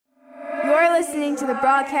listening to the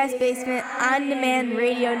Broadcast Basement On Demand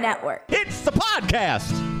Radio Network. It's the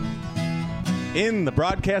podcast in the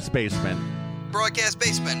Broadcast Basement.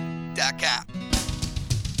 BroadcastBasement.com.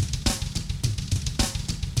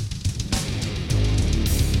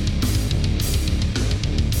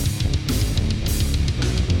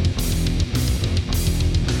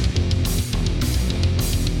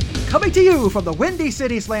 Coming to you from the Windy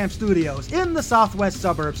City Slam Studios in the southwest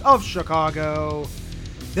suburbs of Chicago,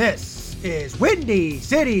 this is Windy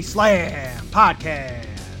City Slam Podcast.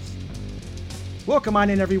 Welcome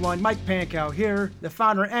on in, everyone. Mike Pankow here, the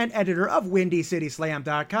founder and editor of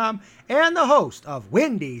WindyCitySlam.com and the host of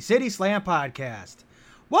Windy City Slam Podcast.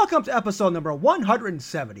 Welcome to episode number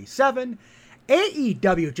 177.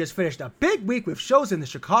 AEW just finished a big week with shows in the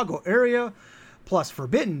Chicago area, plus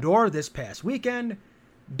Forbidden Door this past weekend.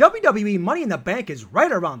 WWE Money in the Bank is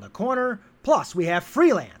right around the corner. Plus, we have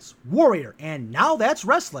Freelance, Warrior, and Now That's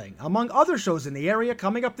Wrestling, among other shows in the area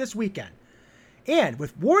coming up this weekend. And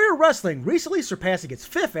with Warrior Wrestling recently surpassing its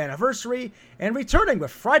 5th anniversary and returning with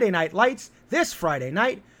Friday Night Lights this Friday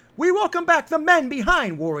night, we welcome back the men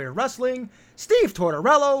behind Warrior Wrestling, Steve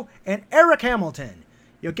Tortorello and Eric Hamilton.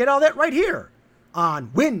 You'll get all that right here on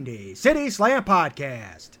Windy City Slam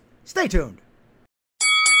Podcast. Stay tuned.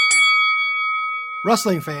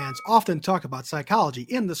 Wrestling fans often talk about psychology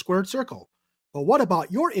in the squared circle, but what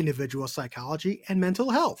about your individual psychology and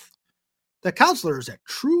mental health? The counselors at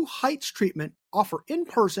True Heights Treatment offer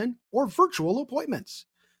in-person or virtual appointments.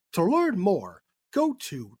 To learn more, go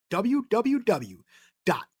to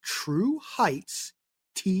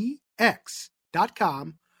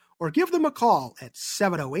www.trueheightstx.com or give them a call at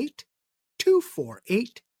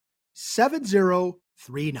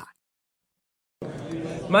 708-248-7039.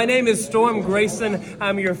 My name is Storm Grayson.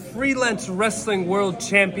 I'm your freelance wrestling world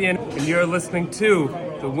champion, and you're listening to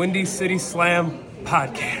the Windy City Slam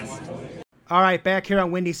Podcast. All right, back here on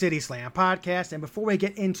Windy City Slam Podcast, and before we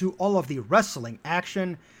get into all of the wrestling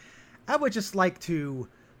action, I would just like to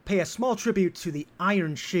pay a small tribute to the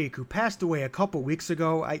Iron Sheik, who passed away a couple weeks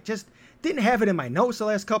ago. I just didn't have it in my notes the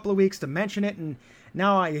last couple of weeks to mention it, and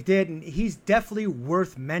now I did, and he's definitely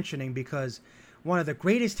worth mentioning because one of the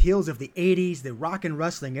greatest heels of the 80s, the rock and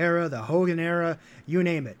wrestling era, the Hogan era, you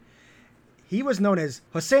name it. He was known as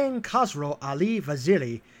Hossein Khosrow Ali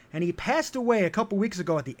Vaziri, and he passed away a couple weeks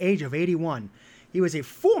ago at the age of 81. He was a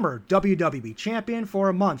former WWE champion for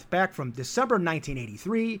a month back from December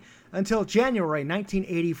 1983 until January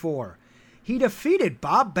 1984. He defeated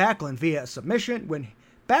Bob Backlund via submission when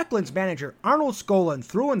Backlund's manager Arnold Skaaland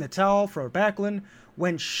threw in the towel for Backlund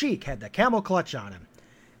when Sheik had the camel clutch on him.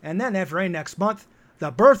 And then that very next month, the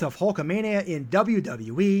birth of Hulkamania in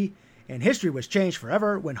WWE, and history was changed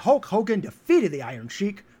forever when Hulk Hogan defeated the Iron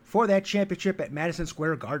Sheik for that championship at Madison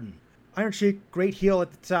Square Garden. Iron Sheik, great heel at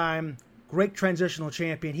the time, great transitional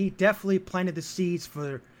champion. He definitely planted the seeds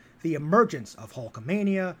for the emergence of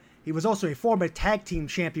Hulkamania. He was also a former tag team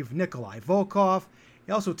champion with Nikolai Volkov.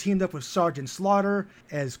 He also teamed up with Sergeant Slaughter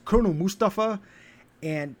as Colonel Mustafa.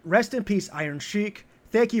 And rest in peace, Iron Sheik.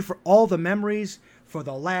 Thank you for all the memories, for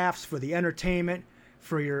the laughs, for the entertainment,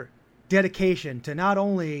 for your dedication to not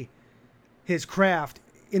only his craft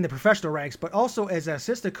in the professional ranks, but also as an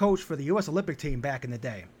assistant coach for the U.S. Olympic team back in the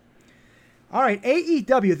day. All right,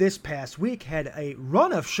 AEW this past week had a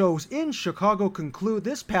run of shows in Chicago conclude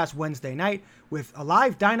this past Wednesday night with a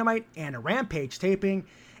live Dynamite and a Rampage taping.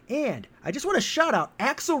 And I just want to shout out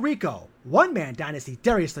Axel Rico, One Man Dynasty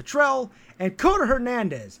Darius Luttrell, and Coda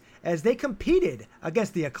Hernandez as they competed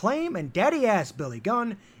against the Acclaim and Daddy Ass Billy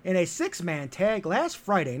Gunn in a 6-man tag last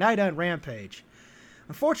Friday night on Rampage.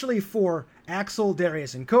 Unfortunately for Axel,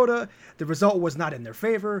 Darius, and Coda, the result was not in their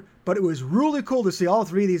favor, but it was really cool to see all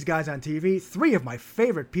three of these guys on TV, three of my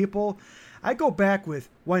favorite people. I go back with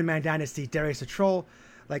One Man Dynasty Darius Luttrell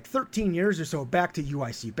like 13 years or so back to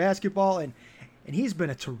UIC basketball, and he's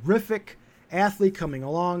been a terrific athlete coming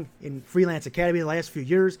along in Freelance Academy the last few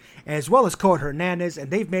years, as well as Coda Hernandez,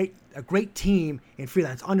 and they've made a great team in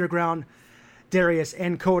Freelance Underground. Darius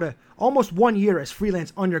and Coda, almost 1 year as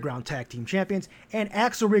Freelance Underground Tag Team Champions, and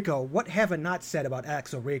Axel Rico, what have I not said about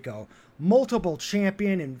Axel Rico? Multiple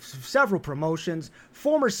champion in several promotions,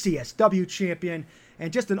 former CSW champion,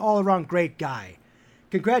 and just an all-around great guy.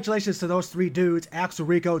 Congratulations to those three dudes, Axel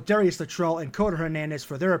Rico, Darius Luttrell, and Coda Hernandez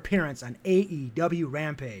for their appearance on AEW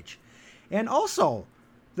Rampage. And also,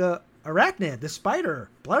 the Arachnid, the Spider,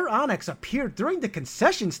 Blair Onyx appeared during the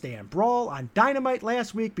concession stand brawl on Dynamite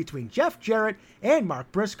last week between Jeff Jarrett and Mark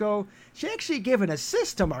Briscoe. She actually gave an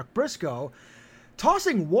assist to Mark Briscoe,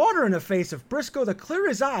 tossing water in the face of Briscoe to clear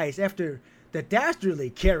his eyes after the dastardly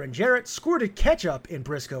Karen Jarrett squirted ketchup in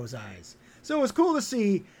Briscoe's eyes. So it was cool to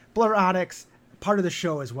see Blair Onyx, part of the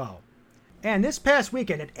show as well. And this past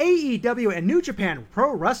weekend at AEW and New Japan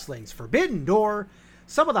Pro Wrestling's Forbidden Door,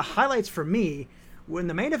 some of the highlights for me were in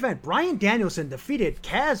the main event. Bryan Danielson defeated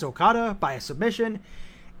Kaz Okada by a submission,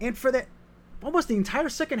 and for almost the entire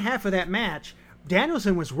second half of that match,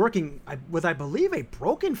 Danielson was working with, I believe, a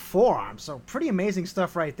broken forearm. So pretty amazing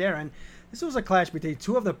stuff right there. And this was a clash between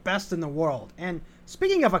two of the best in the world. And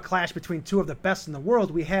speaking of a clash between two of the best in the world,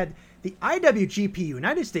 we had the IWGP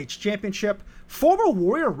United States Championship former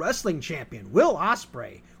Warrior Wrestling Champion Will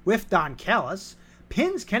Ospreay with Don Callis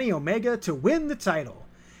pins Kenny Omega to win the title.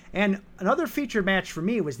 And another featured match for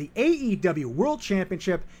me was the AEW World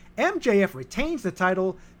Championship. MJF retains the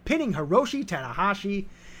title, pinning Hiroshi Tanahashi.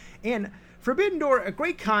 And Forbidden Door, a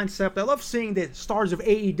great concept. I love seeing the stars of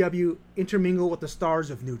AEW intermingle with the stars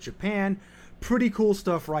of New Japan. Pretty cool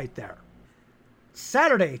stuff right there.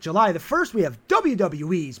 Saturday, July the 1st, we have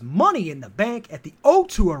WWE's Money in the Bank at the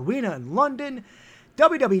O2 Arena in London.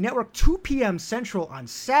 WWE Network, 2 p.m. Central on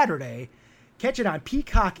Saturday. Catch it on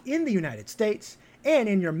Peacock in the United States. And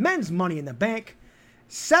in your men's Money in the Bank,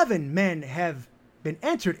 7 men have been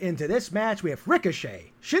entered into this match. We have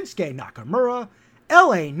Ricochet, Shinsuke Nakamura,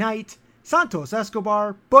 LA Knight, Santos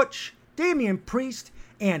Escobar, Butch, Damian Priest,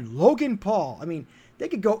 and Logan Paul. I mean, they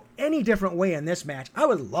could go any different way in this match. I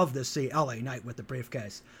would love to see LA Knight with the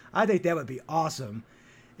briefcase. I think that would be awesome.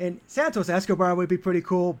 And Santos Escobar would be pretty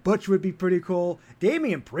cool. Butch would be pretty cool.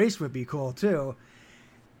 Damian Priest would be cool too.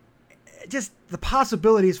 Just the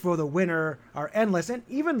possibilities for the winner are endless. And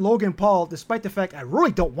even Logan Paul, despite the fact I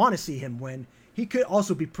really don't want to see him win, he could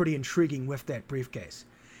also be pretty intriguing with that briefcase.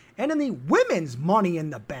 And in the women's Money in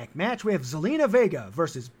the Bank match, we have Zelina Vega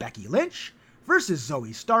versus Becky Lynch versus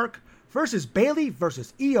Zoe Stark versus Bayley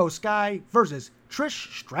versus Io Sky versus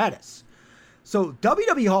Trish Stratus. So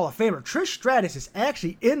WWE Hall of Famer Trish Stratus is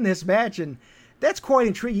actually in this match, and that's quite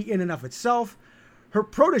intriguing in and of itself. Her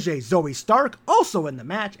protege Zoe Stark also in the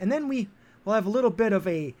match, and then we will have a little bit of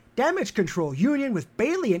a Damage Control union with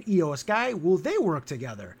Bayley and Io Sky. Will they work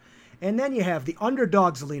together? And then you have the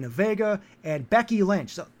underdog Zelina Vega and Becky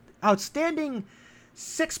Lynch. So outstanding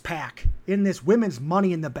 6-pack in this women's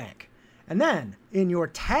Money in the Bank. And then, in your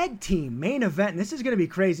tag team main event, and this is going to be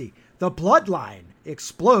crazy, the Bloodline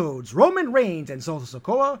explodes Roman Reigns and Solo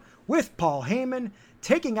Sikoa with Paul Heyman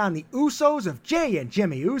taking on the Usos of Jey and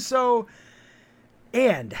Jimmy Uso.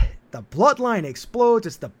 And the Bloodline explodes.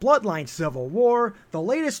 It's the Bloodline Civil War. The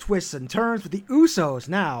latest twists and turns with the Usos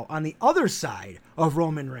now on the other side of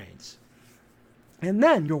Roman Reigns. And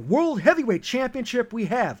then your World Heavyweight Championship, we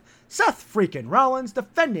have Seth freaking Rollins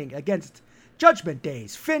defending against Judgment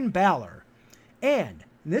Day's Finn Balor. And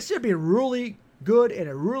this should be a really good and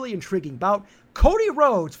a really intriguing bout. Cody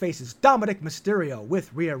Rhodes faces Dominic Mysterio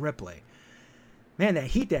with Rhea Ripley. Man, that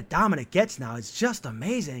heat that Dominic gets now is just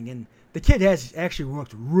amazing. And the kid has actually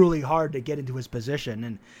worked really hard to get into his position.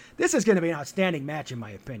 And this is going to be an outstanding match in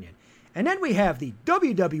my opinion. And then we have the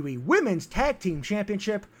WWE Women's Tag Team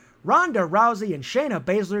Championship. Ronda Rousey and Shayna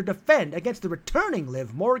Baszler defend against the returning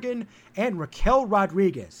Liv Morgan and Raquel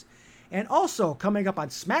Rodriguez. And also coming up on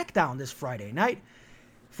SmackDown this Friday night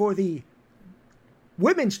for the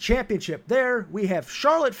Women's Championship there, we have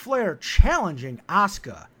Charlotte Flair challenging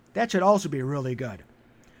Asuka. That should also be really good.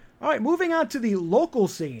 All right, moving on to the local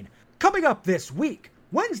scene. Coming up this week,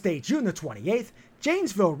 Wednesday, June the 28th,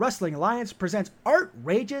 Janesville Wrestling Alliance presents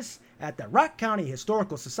Artrageous at the Rock County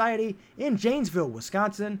Historical Society in Janesville,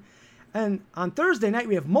 Wisconsin. And on Thursday night,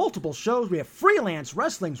 we have multiple shows. We have Freelance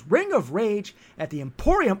Wrestling's Ring of Rage at the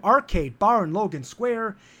Emporium Arcade Bar in Logan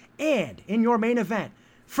Square. And in your main event,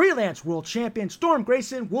 Freelance World Champion Storm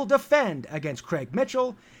Grayson will defend against Craig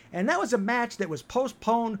Mitchell. And that was a match that was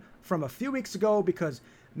postponed from a few weeks ago because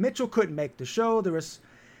Mitchell couldn't make the show.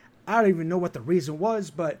 I don't even know what the reason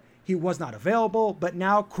was, but he was not available. But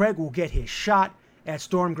now Craig will get his shot at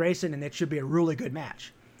Storm Grayson, and it should be a really good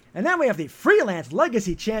match. And then we have the Freelance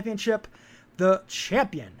Legacy Championship. The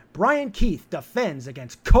champion, Brian Keith, defends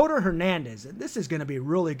against Coda Hernandez. And this is going to be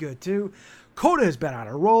really good, too. Coda has been on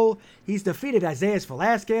a roll. He's defeated Isaiah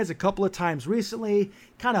Velasquez a couple of times recently,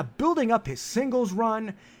 kind of building up his singles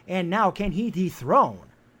run. And now can he dethrone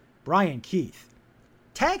Brian Keith?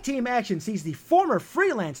 Tag team action sees the former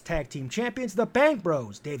Freelance Tag Team Champions, the Bang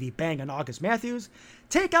Bros, Davey Bang and August Matthews,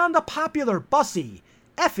 take on the popular Bussy,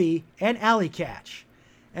 Effie, and Alley Catch.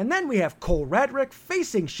 And then we have Cole Radrick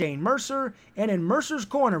facing Shane Mercer, and in Mercer's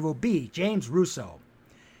corner will be James Russo.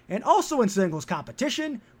 And also in singles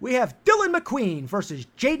competition, we have Dylan McQueen versus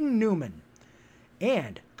Jaden Newman.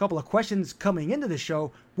 And a couple of questions coming into the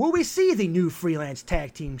show, will we see the new Freelance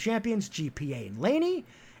Tag Team Champions, GPA and Laney?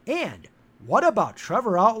 And What about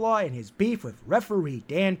Trevor Outlaw and his beef with referee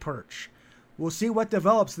Dan Perch? We'll see what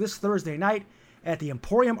develops this Thursday night at the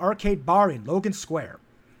Emporium Arcade Bar in Logan Square.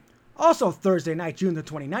 Also Thursday night, June the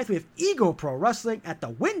 29th, we have Ego Pro Wrestling at the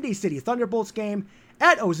Windy City Thunderbolts game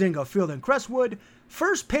at Ozingo Field in Crestwood.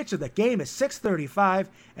 First pitch of the game is 6:35,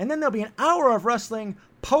 and then there'll be an hour of wrestling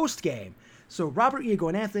post-game. So Robert Ego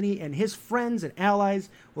and Anthony and his friends and allies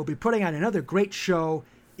will be putting on another great show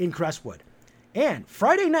in Crestwood. And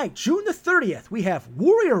Friday night, June the 30th, we have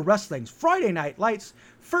Warrior Wrestling's Friday Night Lights,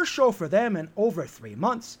 first show for them in over 3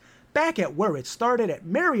 months, back at where it started at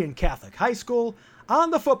Marion Catholic High School, on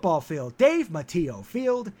the football field, Dave Matteo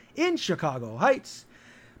Field in Chicago Heights.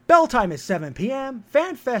 Bell time is 7 p.m.,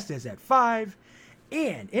 Fan Fest is at 5,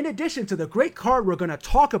 and in addition to the great card we're going to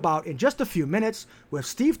talk about in just a few minutes with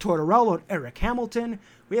Steve Tortorello and Eric Hamilton,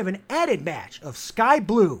 we have an added match of Sky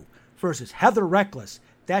Blue versus Heather Reckless.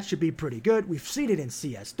 That should be pretty good. We've seen it in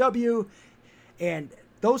CSW, and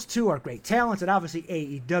those two are great talents, and obviously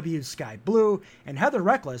AEW, Sky Blue, and Heather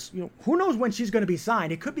Reckless, who knows when she's going to be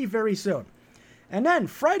signed. It could be very soon. And then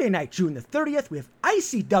Friday night, June the 30th, we have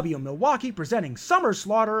ICW Milwaukee presenting Summer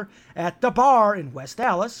Slaughter at the Bar in West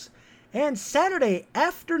Allis. And Saturday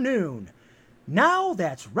afternoon, Now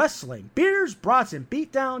That's Wrestling, Beers, Brats, and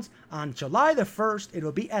Beatdowns on July the 1st. It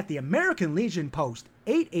will be at the American Legion Post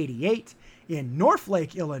 888 in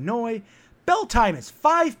Northlake, Illinois. Bell time is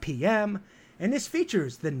 5 p.m. And this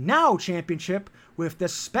features the Now Championship with the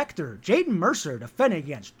Spectre, Jaden Mercer, defending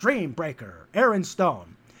against Dreambreaker, Aaron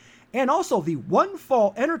Stone. And also the One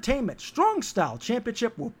Fall Entertainment Strong Style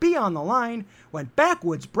Championship will be on the line when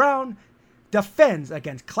Backwoods Brown defends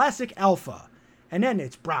against Classic Alpha. And then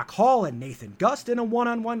it's Brock Hall and Nathan Gust in a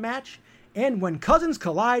one-on-one match. And when Cousins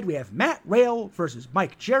collide, we have Matt Rail versus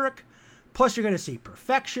Mike Jarek. Plus you're going to see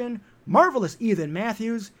Perfection, Marvelous Ethan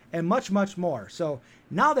Matthews, and much, much more. So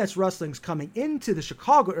Now That's Wrestling's coming into the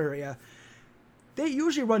Chicago area. They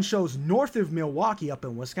usually run shows north of Milwaukee up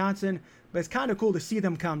in Wisconsin, but it's kind of cool to see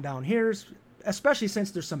them come down here, especially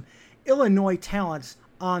since there's some Illinois talents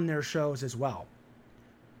on their shows as well.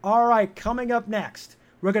 All right, coming up next,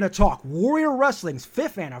 we're going to talk Warrior Wrestling's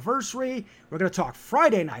 5th anniversary. We're going to talk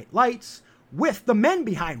Friday Night Lights with the men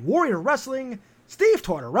behind Warrior Wrestling, Steve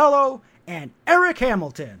Tortorello and Eric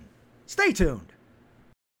Hamilton. Stay tuned.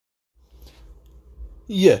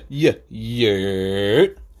 Yeah.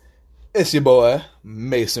 It's your boy,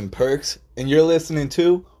 Mason Perks, and you're listening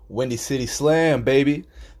to Windy City Slam, baby.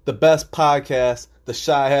 The best podcast the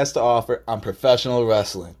Chi has to offer on professional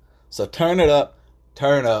wrestling. So turn it up,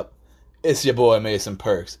 turn up. It's your boy, Mason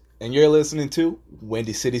Perks, and you're listening to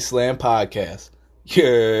Windy City Slam Podcast.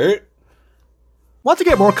 Yeah. Want to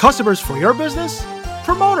get more customers for your business?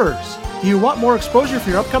 Promoters, do you want more exposure for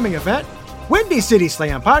your upcoming event? Windy City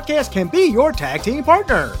Slam Podcast can be your tag team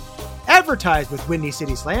partner. Advertise with Windy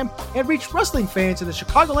City Slam and reach wrestling fans in the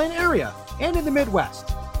Chicagoland area and in the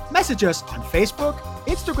Midwest. Message us on Facebook,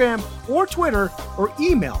 Instagram, or Twitter, or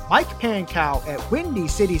email Mike Pankow at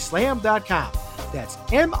windycityslam.com. That's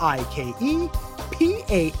MikePankow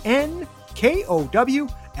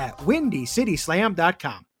at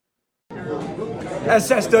windycityslam.com.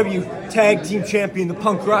 SSW Tag Team Champion, the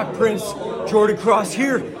Punk Rock Prince, Jordan Cross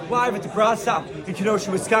here, live at the Bra Stop in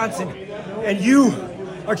Kenosha, Wisconsin. And you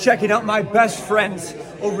are checking out my best friends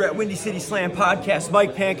over at Windy City Slam Podcast.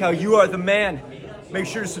 Mike Pankow, you are the man. Make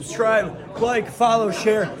sure to subscribe, like, follow,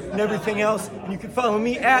 share, and everything else. And you can follow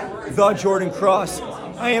me at The Jordan Cross.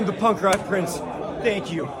 I am the Punk Rock Prince.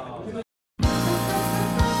 Thank you.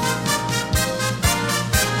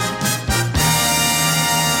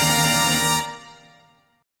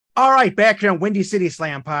 All right, back here on Windy City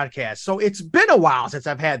Slam Podcast. So it's been a while since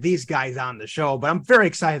I've had these guys on the show, but I'm very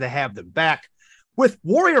excited to have them back. With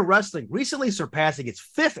Warrior Wrestling recently surpassing its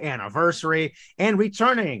 5th anniversary and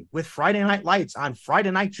returning with Friday Night Lights on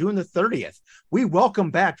Friday night, June the 30th, we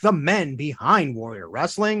welcome back the men behind Warrior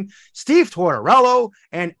Wrestling, Steve Tortorello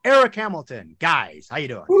and Eric Hamilton. Guys, how you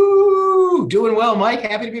doing? Woo! Doing well, Mike.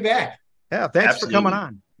 Happy to be back. Yeah, thanks Absolutely. for coming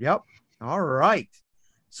on. Yep. All right.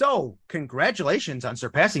 So congratulations on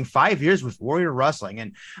surpassing 5 years with Warrior Wrestling.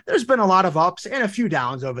 And there's been a lot of ups and a few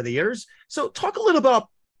downs over the years. So talk a little about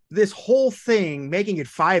this whole thing, making it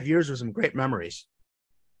 5 years with some great memories.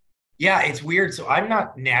 Yeah, it's weird. So I'm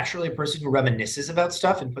not naturally a person who reminisces about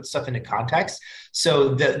stuff and puts stuff into context.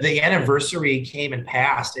 So the anniversary came and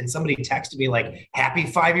passed, and somebody texted me like, happy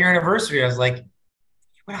 5-year anniversary. I was like,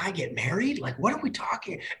 when I get married? Like, what are we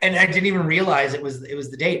talking? And I didn't even realize it was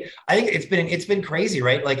the date. I think it's been crazy,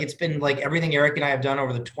 right? Like, it's been like everything Eric and I have done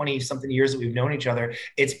over the 20 something years that we've known each other.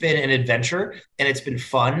 It's been an adventure and it's been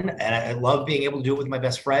fun. And I love being able to do it with my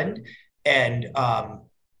best friend. And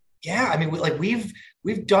Yeah, I mean,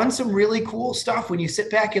 we've done some really cool stuff when you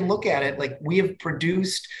sit back and look at it. Like, we have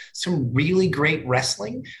produced some really great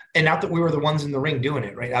wrestling, and not that we were the ones in the ring doing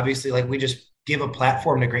it, right? Obviously, like, we just give a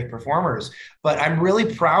platform to great performers, but I'm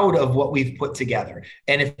really proud of what we've put together.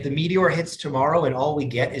 And if the meteor hits tomorrow and all we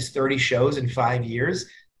get is 30 shows in 5 years,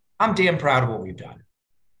 I'm damn proud of what we've done.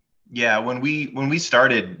 Yeah, when we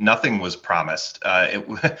started, nothing was promised.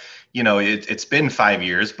 It's been 5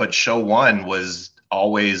 years, but show one was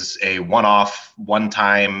always a one-off,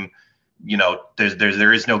 one-time.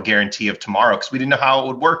 There is no guarantee of tomorrow, because we didn't know how it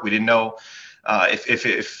would work. We didn't know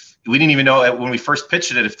if we didn't even know when we first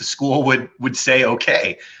pitched it if the school would say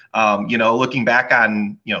okay. Looking back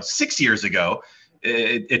on 6 years ago,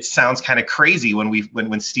 it sounds kind of crazy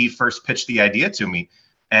when Steve first pitched the idea to me,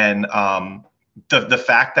 and the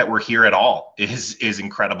fact that we're here at all is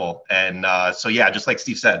incredible. And so yeah, just like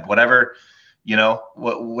Steve said, whatever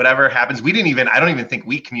happens, I don't even think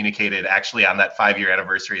we communicated actually on that 5-year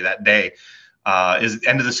anniversary. That day is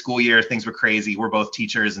end of the school year. Things were crazy. We're both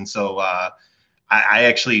teachers, and so I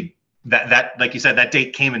actually that like you said, that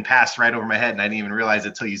date came and passed right over my head, and I didn't even realize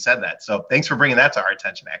it till you said that. So thanks for bringing that to our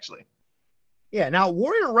attention, actually. Yeah, now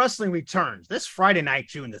Warrior Wrestling returns this Friday night,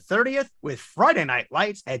 June the 30th, with Friday Night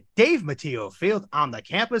Lights at Dave Matteo Field on the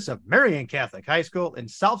campus of Marian Catholic High School in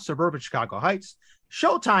South Suburban Chicago Heights.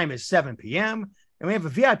 Showtime is 7 p.m., and we have a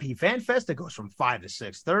VIP fan fest that goes from 5 to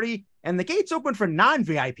 6:30, and the gates open for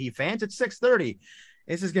non-VIP fans at 6:30.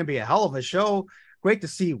 This is going to be a hell of a show. Great to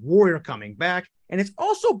see Warrior coming back, and it's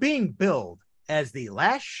also being billed as the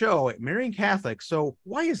last show at Marian Catholic. So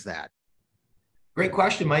why is that? Great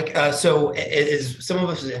question, Mike. So as some of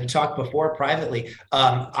us have talked before privately,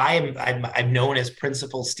 I'm known as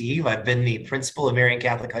Principal Steve. I've been the principal of Marian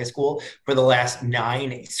Catholic High School for the last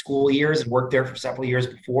 9 school years and worked there for several years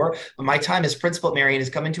before. But my time as principal at Marian is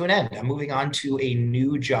coming to an end. I'm moving on to a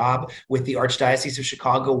new job with the Archdiocese of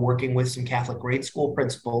Chicago, working with some Catholic grade school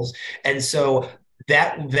principals. And so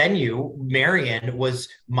that venue, Marian, was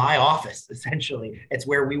my office, essentially. It's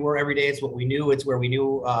where we were every day. It's what we knew. It's where we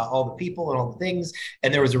knew all the people and all the things.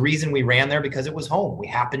 And there was a reason we ran there, because it was home. We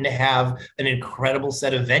happened to have an incredible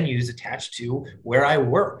set of venues attached to where I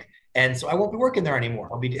work. And so I won't be working there anymore.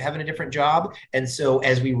 I'll be having a different job. And so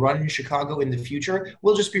as we run Chicago in the future,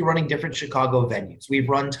 we'll just be running different Chicago venues. We've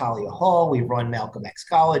run Talia Hall. We've run Malcolm X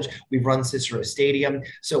College. We've run Cicero Stadium.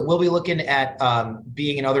 So we'll be looking at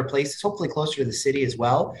being in other places, hopefully closer to the city as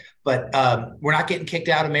well. But we're not getting kicked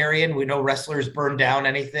out of Marian. We know wrestlers burned down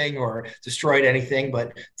anything or destroyed anything,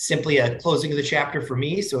 but simply a closing of the chapter for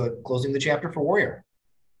me. So a closing the chapter for Warrior.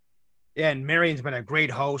 Yeah, and Marian's been a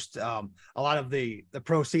great host. A lot of the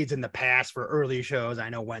proceeds in the past for early shows, I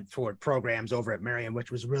know, went toward programs over at Marian,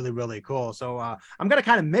 which was really, really cool. So I'm going to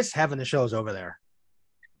kind of miss having the shows over there.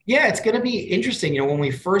 Yeah, it's going to be interesting. When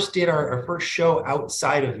we first did our first show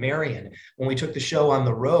outside of Marian, when we took the show on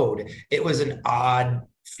the road, it was an odd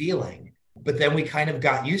feeling. But then we kind of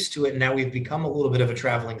got used to it, and now we've become a little bit of a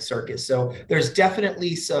traveling circus. So there's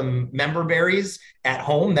definitely some member berries at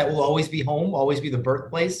home that will always be home, always be the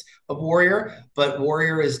birthplace of Warrior. But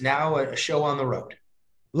Warrior is now a show on the road.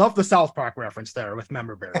 Love the South Park reference there with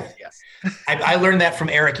member berries. Yes. I learned that from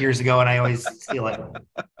Eric years ago, and I always steal it.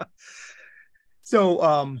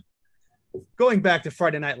 So going back to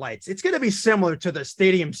Friday Night Lights, it's going to be similar to the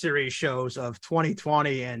Stadium Series shows of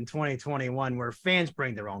 2020 and 2021, where fans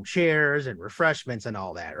bring their own chairs and refreshments and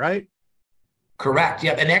all that, right? Correct.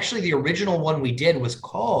 Yeah. And actually, the original one we did was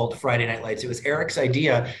called Friday Night Lights. It was Eric's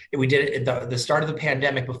idea. We did it at the start of the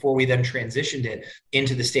pandemic before we then transitioned it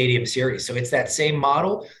into the Stadium Series. So it's that same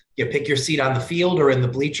model. You pick your seat on the field or in the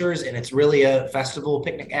bleachers, and it's really a festival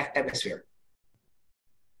picnic atmosphere.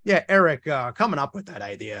 Yeah, Eric, coming up with that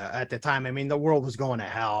idea at the time, I mean, the world was going to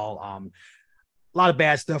hell. A lot of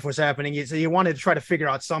bad stuff was happening. So you wanted to try to figure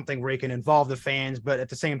out something where you can involve the fans, but at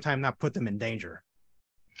the same time, not put them in danger.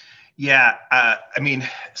 Yeah, I mean,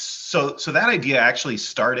 so that idea actually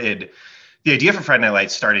started. The idea for Friday Night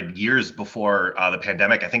Lights started years before the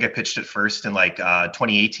pandemic. I think I pitched it first in like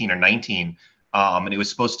 2018 or 19, and it was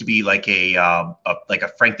supposed to be like a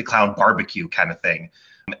Frank the Clown barbecue kind of thing,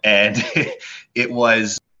 and it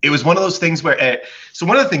was one of those things where, so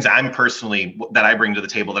one of the things I'm personally, that I bring to the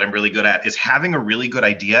table that I'm really good at is having a really good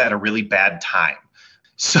idea at a really bad time.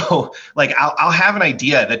 So like, I'll have an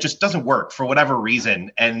idea that just doesn't work for whatever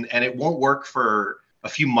reason. And it won't work for a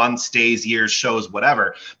few months, days, years, shows,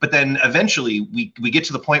 whatever. But then eventually we get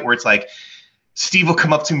to the point where it's like, Steve will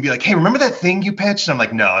come up to me and be like, hey, remember that thing you pitched? And I'm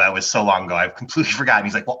like, no, that was so long ago. I've completely forgotten.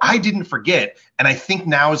 He's like, well, I didn't forget. And I think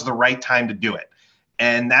now is the right time to do it.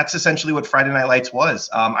 And that's essentially what Friday Night Lights was.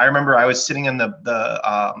 I remember I was sitting in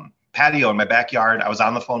the patio in my backyard. I was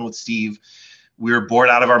on the phone with Steve. We were bored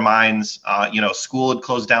out of our minds. School had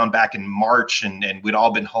closed down back in March, and we'd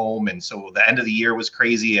all been home. And so the end of the year was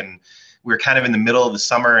crazy, and we were kind of in the middle of the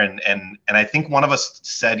summer. And I think one of us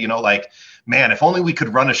said, man, if only we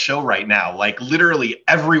could run a show right now, like literally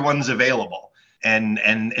everyone's available. And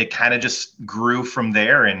it kind of just grew from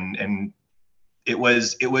there. And it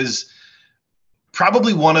was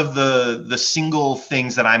probably one of the single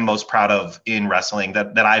things that I'm most proud of in wrestling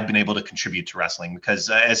that I've been able to contribute to wrestling, because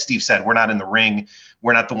as Steve said, we're not in the ring.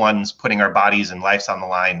 We're not the ones putting our bodies and lives on the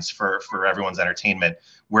lines for everyone's entertainment.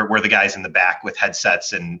 We're the guys in the back with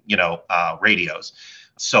headsets and, radios.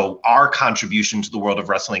 So our contribution to the world of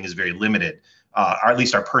wrestling is very limited, or at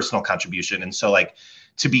least our personal contribution. And so like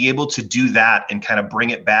to be able to do that and kind of bring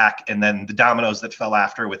it back, and then the dominoes that fell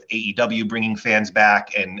after with AEW bringing fans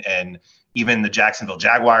back, and even the Jacksonville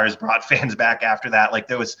Jaguars brought fans back after that. Like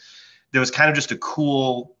there was kind of just a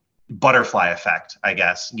cool butterfly effect, I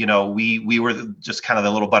guess. We were just kind of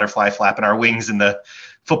the little butterfly flapping our wings in the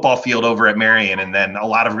football field over at Marion. And then a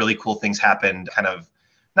lot of really cool things happened, kind of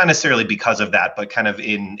not necessarily because of that, but kind of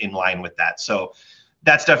in line with that. So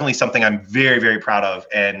that's definitely something I'm very, very proud of.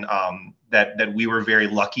 And that we were very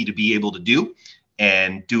lucky to be able to do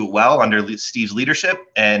and do it well under Steve's leadership.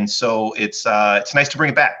 And so it's nice to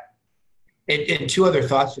bring it back. And two other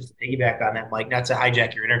thoughts just to piggyback on that, Mike, not to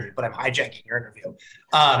hijack your interview, but I'm hijacking your interview.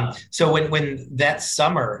 So when that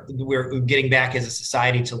summer, we're getting back as a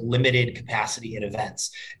society to limited capacity at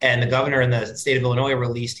events, and the governor in the state of Illinois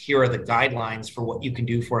released, here are the guidelines for what you can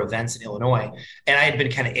do for events in Illinois. And I had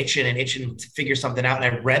been kind of itching to figure something out.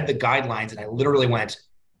 And I read the guidelines and I literally went,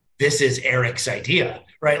 this is Eric's idea,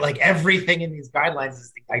 right? Like everything in these guidelines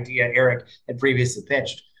is the idea Eric had previously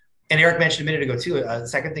pitched. And Eric mentioned a minute ago, too, a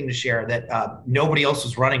second thing to share, that nobody else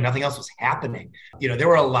was running. Nothing else was happening. There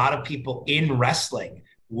were a lot of people in wrestling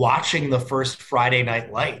watching the first Friday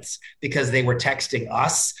Night Lights because they were texting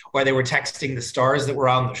us or they were texting the stars that were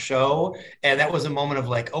on the show. And that was a moment of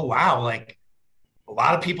like, oh, wow, like a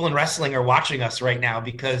lot of people in wrestling are watching us right now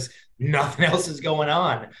because nothing else is going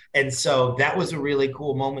on. And so that was a really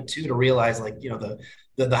cool moment, too, to realize like,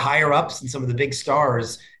 the higher ups and some of the big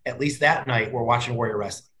stars, at least that night, were watching Warrior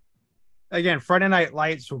Wrestling. Again, Friday Night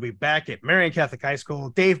Lights will be back at Marion Catholic High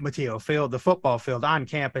School, Dave Matteo Field, the football field on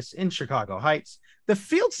campus in Chicago Heights. The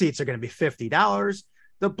field seats are going to be $50.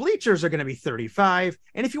 The bleachers are going to be $35.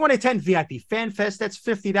 And if you want to attend VIP Fan Fest, that's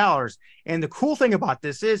 $50. And the cool thing about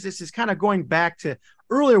this is kind of going back to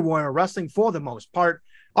earlier Warrior Wrestling for the most part.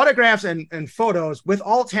 Autographs and photos with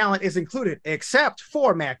all talent is included, except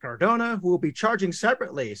for Matt Cardona, who will be charging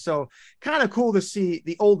separately. So kind of cool to see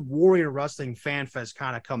the old Warrior Wrestling Fan Fest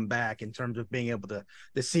kind of come back in terms of being able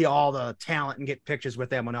to see all the talent and get pictures with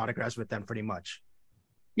them and autographs with them pretty much.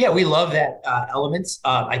 Yeah, we love that elements.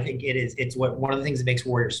 I think it's one of the things that makes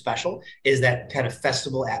Warrior special is that kind of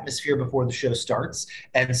festival atmosphere before the show starts.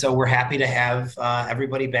 And so we're happy to have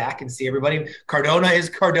everybody back and see everybody. Cardona is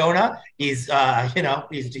Cardona. He's,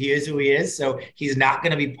 he is who he is. So he's not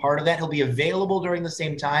going to be part of that. He'll be available during the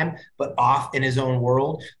same time, but off in his own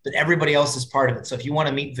world. But everybody else is part of it. So if you want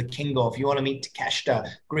to meet Vikingo, if you want to meet Takeshita,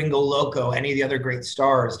 Gringo Loco, any of the other great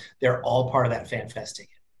stars, they're all part of that fan fest ticket.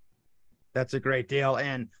 That's a great deal.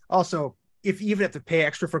 And also, if you even have to pay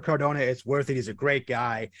extra for Cardona, it's worth it. He's a great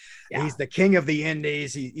guy. Yeah. He's the king of the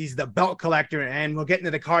indies. He's the belt collector. And we'll get into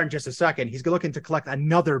the card in just a second. He's looking to collect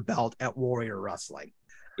another belt at Warrior Wrestling.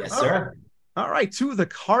 Yes, sir. All right, to the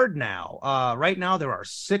card now. Right now, there are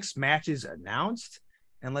 6 matches announced.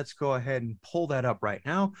 And let's go ahead and pull that up right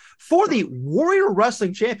now. For the Warrior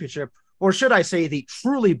Wrestling Championship, or should I say the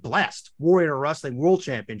truly blessed Warrior Wrestling World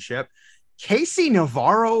Championship, Casey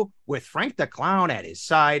Navarro, with Frank the Clown at his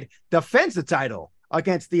side, defends the title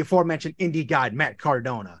against the aforementioned indie god, Matt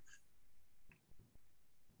Cardona.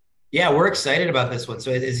 Yeah, we're excited about this one.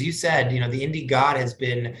 So as you said, the indie god has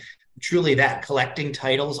been truly that, collecting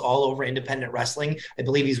titles all over independent wrestling. I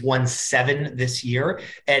believe he's won 7 this year.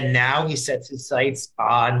 And now he sets his sights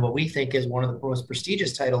on what we think is one of the most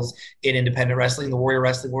prestigious titles in independent wrestling, the Warrior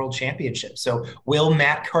Wrestling World Championship. So will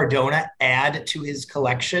Matt Cardona add to his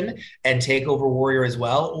collection and take over Warrior as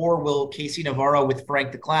well? Or will Casey Navarro with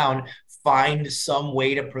Frank the Clown find some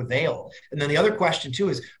way to prevail? And then the other question too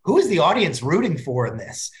is, who is the audience rooting for in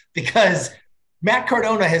this? Because Matt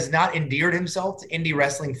Cardona has not endeared himself to indie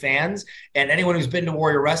wrestling fans, and anyone who's been to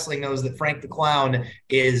Warrior Wrestling knows that Frank the Clown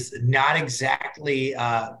is not exactly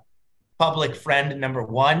public friend number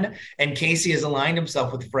 1, and Casey has aligned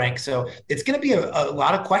himself with Frank. So it's going to be a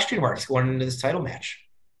lot of question marks going into this title match.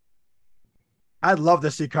 I'd love to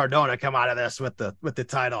see Cardona come out of this with the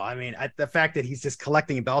title. I mean, the fact that he's just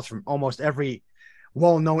collecting belts from almost every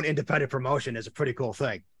well-known independent promotion is a pretty cool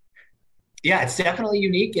thing. Yeah, it's definitely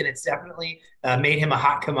unique, and it's definitely made him a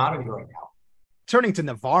hot commodity right now. Turning to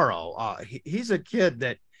Navarro, he's a kid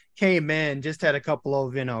that came in, just had a couple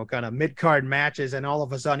of, kind of mid-card matches, and all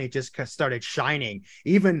of a sudden he just started shining.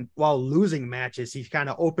 Even while losing matches, he kind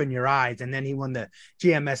of opened your eyes, and then he won the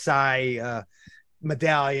GMSI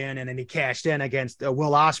medallion, and then he cashed in against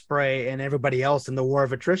Will Ospreay and everybody else in the War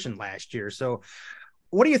of Attrition last year. So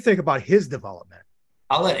what do you think about his development?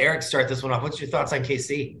 I'll let Eric start this one off. What's your thoughts on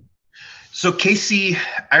KC? So KC,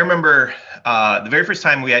 I remember the very first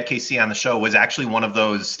time we had KC on the show was actually one of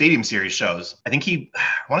those Stadium Series shows. I think I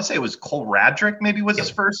want to say it was Cole Radrick maybe was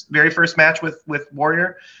his very first match with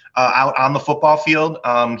Warrior out on the football field.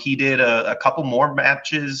 He did a couple more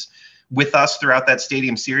matches with us throughout that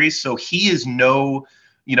Stadium Series. So he is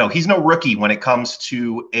he's no rookie when it comes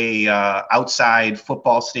to a outside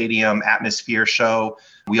football stadium atmosphere show.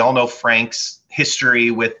 We all know Frank's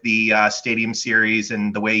history with the Stadium Series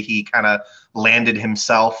and the way he kind of landed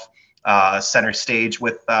himself center stage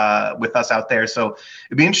with us out there. So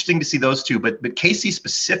it'd be interesting to see those two. But KC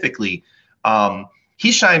specifically,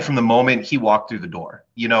 he shined from the moment he walked through the door.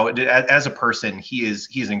 As a person, he's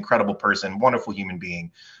an incredible person, wonderful human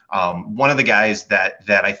being. One of the guys that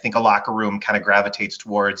I think a locker room kind of gravitates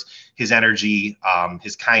towards. His energy,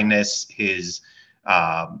 his kindness, his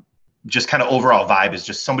just kind of overall vibe is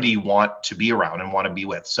just somebody you want to be around and want to be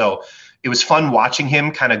with. So it was fun watching him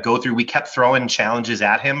kind of go through. We kept throwing challenges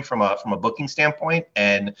at him from a booking standpoint,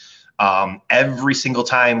 and every single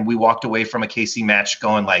time we walked away from a KC match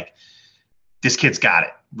going like, this kid's got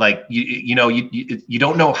it. Like, you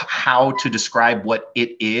don't know how to describe what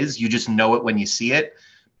it is. You just know it when you see it.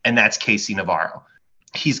 And that's KC Navarro.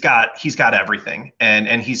 He's got everything. And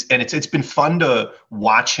it's been fun to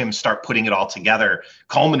watch him start putting it all together,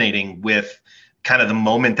 culminating with kind of the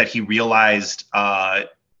moment that he realized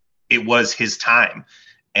it was his time.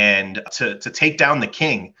 And to take down the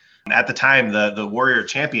king. At the time, the Warrior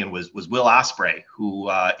champion was Will Ospreay,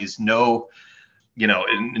 who is no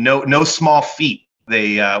small feat.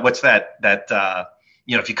 They what's that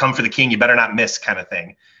if you come for the king, you better not miss kind of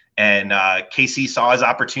thing. And KC saw his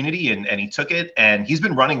opportunity and he took it, and he's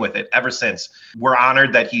been running with it ever since. We're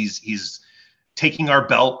honored that he's taking our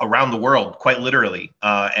belt around the world, quite literally,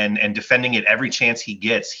 and defending it every chance he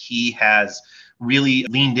gets. He has really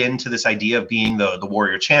leaned into this idea of being the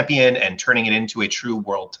Warrior champion and turning it into a true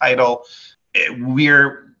world title.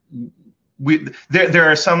 There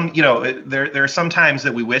are some, there are some times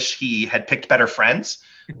that we wish he had picked better friends,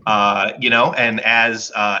 and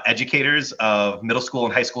as educators of middle school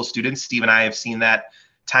and high school students, Steve and I have seen that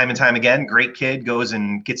time and time again. Great kid goes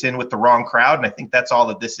and gets in with the wrong crowd. And I think that's all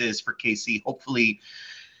that this is for KC. Hopefully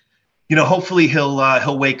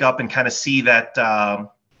he'll wake up and kind of see that,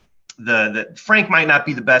 that Frank might not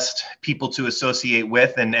be the best people to associate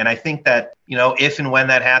with. And I think that, if and when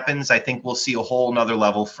that happens, I think we'll see a whole nother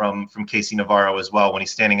level from KC Navarro as well when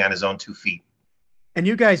he's standing on his own 2 feet. And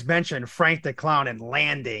you guys mentioned Frank the Clown and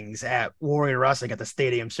landings at Warrior Wrestling at the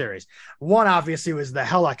Stadium Series. One obviously was the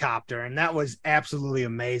helicopter, and that was absolutely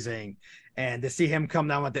amazing. And to see him come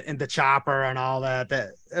down in the chopper and all that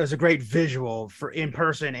was a great visual for in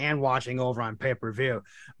person and watching over on pay-per-view.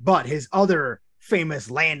 But his other famous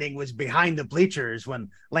landing was behind the bleachers when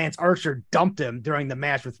Lance Archer dumped him during the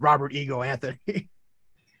match with Robert Ego Anthony.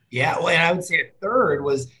 Yeah, well, and I would say a third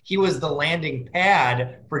was he was the landing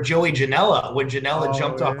pad for Joey Janela when Janela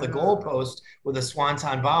jumped off the goalpost with a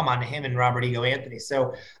swanton bomb on him and Robert Ego Anthony.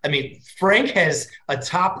 So, I mean, Frank has a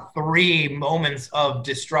top 3 moments of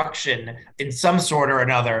destruction in some sort or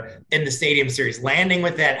another in the Stadium Series. Landing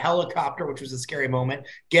with that helicopter, which was a scary moment,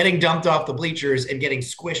 getting dumped off the bleachers, and getting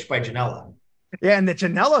squished by Janela. Yeah, and the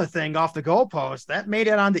Janela thing off the goalpost, that made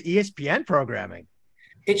it on the ESPN programming.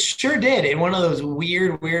 It sure did, in one of those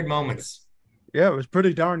weird moments. Yeah, it was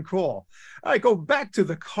pretty darn cool. All right, go back to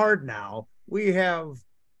the card now. We have,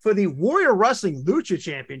 for the Warrior Wrestling Lucha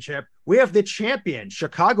Championship, we have the champion,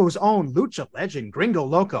 Chicago's own Lucha legend, Gringo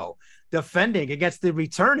Loco, defending against the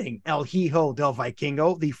returning El Hijo del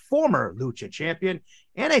Vikingo, the former Lucha champion,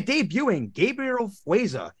 and a debuting Gabriel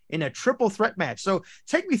Fueza in a triple threat match. So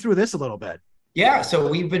take me through this a little bit. Yeah, so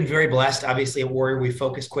we've been very blessed. Obviously, at Warrior, we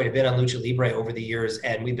focused quite a bit on Lucha Libre over the years,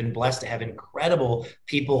 and we've been blessed to have incredible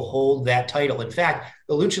people hold that title. In fact,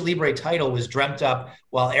 the Lucha Libre title was dreamt up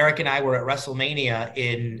while Eric and I were at WrestleMania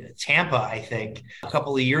in Tampa, I think, a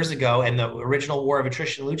couple of years ago, and the original War of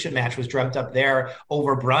Attrition Lucha match was dreamt up there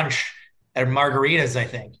over brunch at Margaritas, I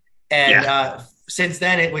think. And since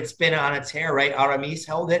then, it's been on a tear, right? Aramis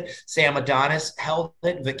held it, Sam Adonis held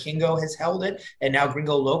it, Vikingo has held it, and now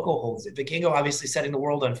Gringo Loco holds it. Vikingo obviously setting the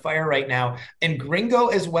world on fire right now, and Gringo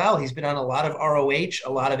as well. He's been on a lot of ROH,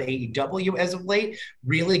 a lot of AEW as of late,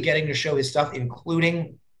 really getting to show his stuff,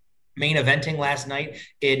 including main eventing last night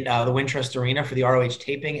in the Wintrust Arena for the ROH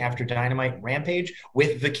taping after Dynamite and Rampage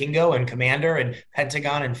with Vikingo and Commander and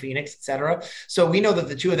Pentagon and Phoenix, etc. So we know that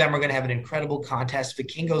the two of them are going to have an incredible contest.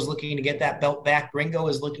 Vikingo's looking to get that belt back. Gringo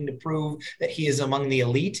is looking to prove that he is among the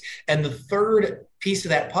elite. And the third piece of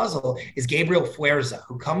that puzzle is Gabriel Fuerza,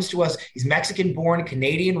 who comes to us. He's Mexican-born,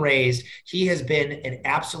 Canadian-raised. He has been an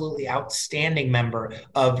absolutely outstanding member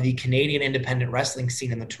of the Canadian independent wrestling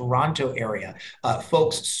scene in the Toronto area.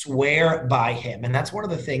 Folks swear by him. And that's one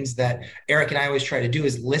of the things that Eric and I always try to do,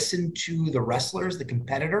 is listen to the wrestlers, the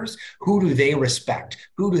competitors. Who do they respect?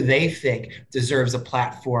 Who do they think deserves a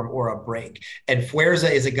platform or a break? And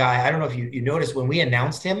Fuerza is a guy, I don't know if you noticed, when we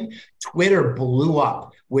announced him, Twitter blew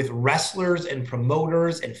up with wrestlers and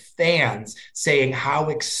promoters and fans saying how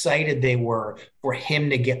excited they were for him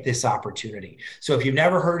to get this opportunity. So if you've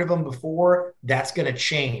never heard of him before, that's going to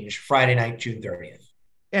change Friday night, June 30th.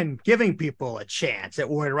 And giving people a chance at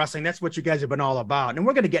Warrior Wrestling, that's what you guys have been all about. And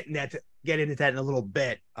we're going to get into that in a little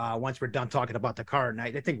bit once we're done talking about the card.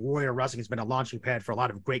 And I think Warrior Wrestling has been a launching pad for a lot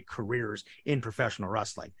of great careers in professional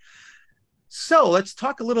wrestling. So let's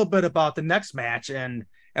talk a little bit about the next match. And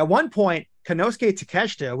at one point, Konosuke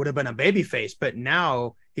Takeshita would have been a babyface, but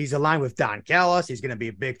now he's aligned with Don Callis. He's going to be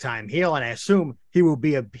a big-time heel, and I assume he will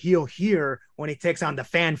be a heel here when he takes on the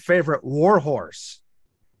fan favorite Warhorse.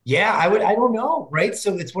 Yeah, I don't know, right?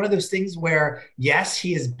 So it's one of those things where, yes,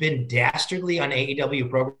 he has been dastardly on AEW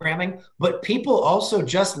programming, but people also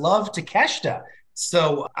just love Takeshita.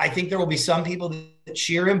 So I think there will be some people that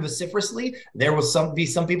cheer him vociferously. There will be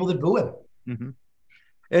some people that boo him. Mm-hmm.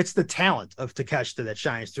 It's the talent of Takeshita that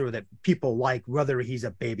shines through, that people like, whether he's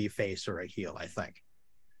a baby face or a heel, I think.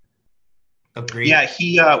 Agreed.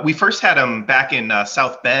 Yeah, we first had him back in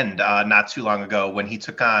South Bend not too long ago when he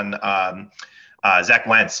took on Zach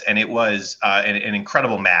Wentz, and it was an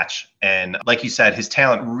incredible match. And like you said, his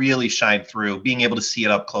talent really shined through. Being able to see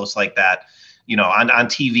it up close like that, on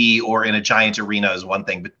TV or in a giant arena is one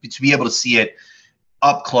thing, but to be able to see it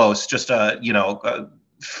up close, just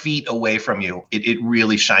feet away from you, it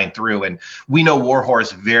really shined through. And we know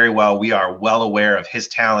Warhorse very well. We are well aware of his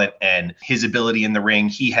talent and his ability in the ring.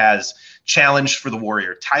 He has challenged for the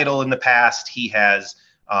Warrior title in the past. He has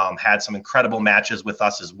had some incredible matches with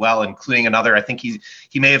us as well, including another. I think he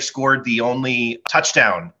may have scored the only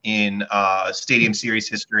touchdown in Stadium Series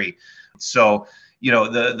history. So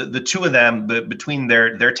the two of them, between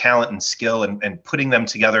their talent and skill and putting them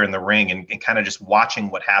together in the ring and kind of just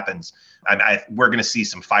watching what happens, we're going to see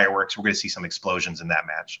some fireworks. We're going to see some explosions in that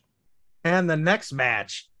match. And the next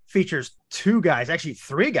match features two guys, actually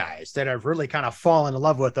three guys, that I've really kind of fallen in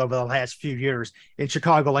love with over the last few years in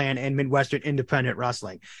Chicagoland and Midwestern independent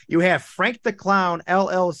wrestling. You have Frank the Clown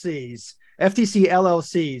LLC's, FTC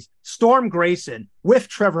LLC's Storm Grayson with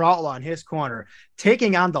Trevor Outlaw in his corner,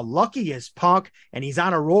 taking on the luckiest Punk, and he's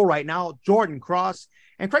on a roll right now, Jordan Cross.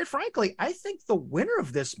 And quite frankly, I think the winner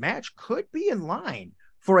of this match could be in line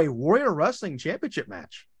for a Warrior Wrestling Championship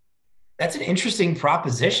match. That's an interesting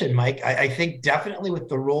proposition, Mike. I think definitely with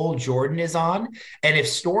the role Jordan is on, and if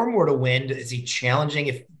Storm were to win, is he challenging,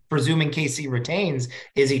 if presuming KC retains,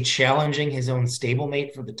 is he challenging his own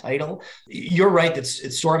stablemate for the title? You're right that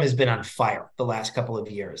Storm has been on fire the last couple of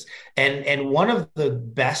years. And one of the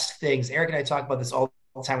best things, Eric and I talk about this all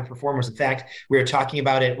the time with performers. In fact, we were talking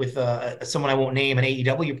about it with someone I won't name, an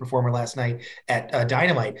AEW performer last night at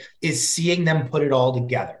Dynamite, is seeing them put it all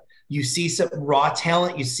together. You see some raw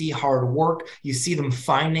talent, you see hard work, you see them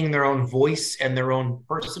finding their own voice and their own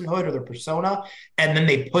personhood or their persona, and then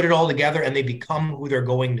they put it all together and they become who they're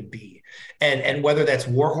going to be. And whether that's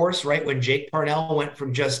Warhorse, right? When Jake Parnell went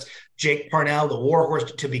from just Jake Parnell, the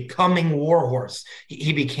Warhorse, to becoming Warhorse,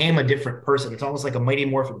 he became a different person. It's almost like a Mighty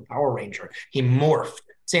Morphin Power Ranger. He morphed.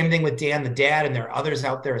 Same thing with Dan the Dad, and there are others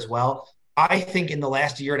out there as well. I think in the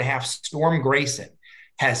last year and a half, Storm Grayson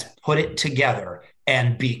has put it together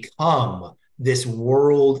and become this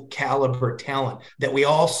world caliber talent that we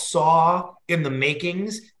all saw in the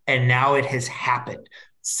makings, and now it has happened.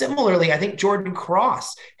 Similarly, I think Jordan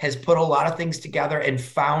Cross has put a lot of things together and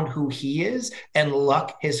found who he is, and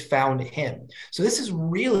luck has found him. So this is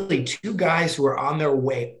really two guys who are on their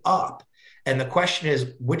way up. And the question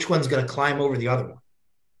is, which one's going to climb over the other one?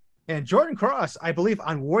 And Jordan Cross, I believe,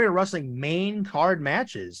 on Warrior Wrestling main card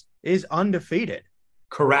matches is undefeated.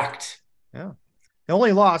 Correct. Yeah. The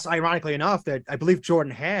only loss, ironically enough, that I believe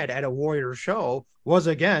Jordan had at a Warrior show was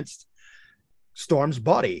against Storm's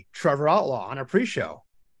buddy, Trevor Outlaw, on a pre-show.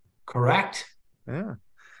 Correct. Yeah.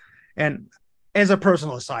 And as a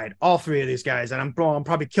personal aside, all three of these guys, and I'm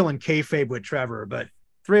probably killing kayfabe with Trevor, but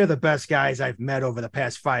three of the best guys I've met over the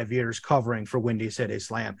past 5 years covering for Windy City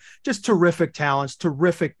Slam. Just terrific talents,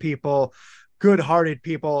 terrific people, good-hearted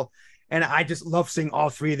people. And I just love seeing all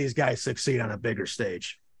three of these guys succeed on a bigger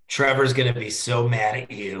stage. Trevor's going to be so mad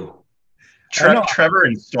at you. Trevor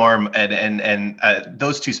and Storm and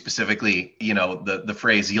those two specifically, the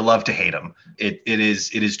phrase "you love to hate them." It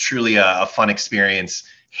is truly a fun experience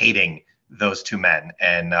hating those two men,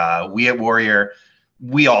 and we at Warrior,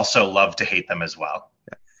 we also love to hate them as well.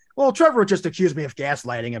 Well, Trevor just accused me of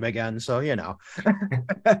gaslighting him again, so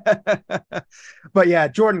But yeah,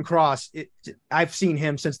 Jordan Cross, I've seen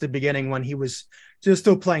him since the beginning when he was just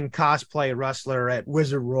still playing cosplay wrestler at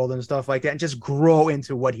Wizard World and stuff like that, and just grow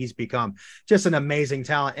into what he's become. Just an amazing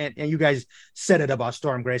talent. And you guys said it about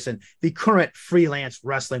Storm Grayson, the current freelance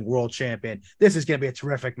wrestling world champion. This is going to be a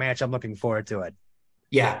terrific match. I'm looking forward to it.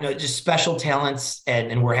 Yeah, no, just special talents,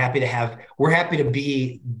 and we're happy to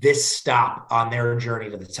be this stop on their journey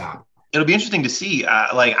to the top. It'll be interesting to see.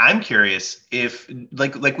 I'm curious if,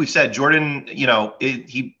 like we've said, Jordan,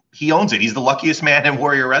 he owns it. He's the luckiest man in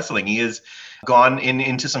Warrior Wrestling. He has gone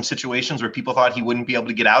into some situations where people thought he wouldn't be able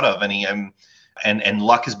to get out of, and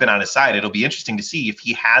luck has been on his side. It'll be interesting to see if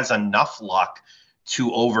he has enough luck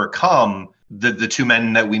to overcome the two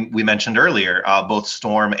men that we mentioned earlier, both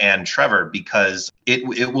Storm and Trevor, because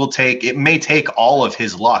it may take all of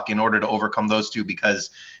his luck in order to overcome those two, because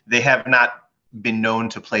they have not been known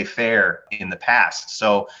to play fair in the past.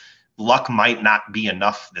 So luck might not be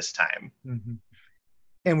enough this time. Mm-hmm.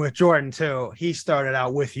 And with Jordan too, he started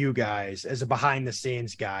out with you guys as a behind the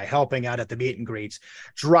scenes guy, helping out at the meet and greets,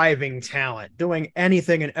 driving talent, doing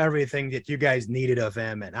anything and everything that you guys needed of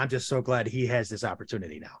him. And I'm just so glad he has this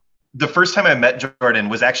opportunity now. The first time I met Jordan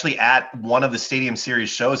was actually at one of the Stadium Series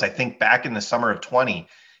shows, I think back in the summer of 20.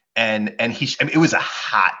 And it was a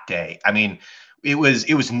hot day. I mean, it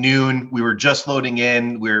was noon. We were just loading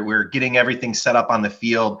in. We're getting everything set up on the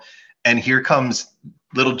field. And here comes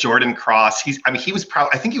little Jordan Cross. I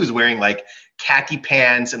think he was wearing like khaki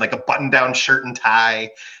pants and like a button down shirt and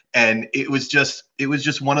tie. And it was just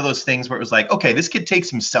one of those things where it was like, okay, this kid takes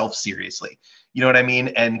himself seriously. You know what I mean?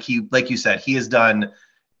 And he, like you said, he has done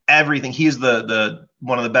everything. He is the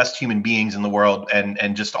one of the best human beings in the world,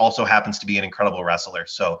 and just also happens to be an incredible wrestler.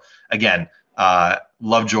 So again,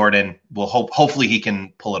 love Jordan. We'll hopefully he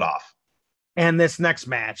can pull it off. And this next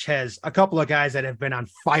match has a couple of guys that have been on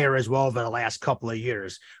fire as well over the last couple of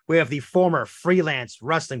years. We have the former freelance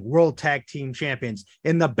wrestling world tag team champions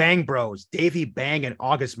in the Bang Bros, Davey Bang and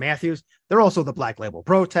August Matthews. They're also the Black Label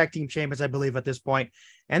Pro tag team champions, I believe, at this point.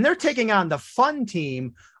 And they're taking on the fun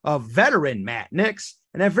team of veteran Matt Nix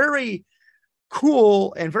and a very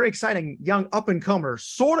cool and very exciting young up-and-comer,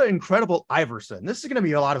 sort of incredible Iverson. This is going to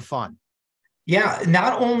be a lot of fun. Yeah,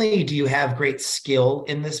 not only do you have great skill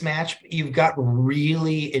in this match, but you've got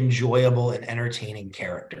really enjoyable and entertaining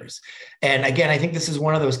characters. And again, I think this is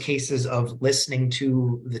one of those cases of listening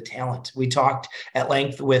to the talent. We talked at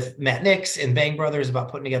length with Matt Nix and Bang Brothers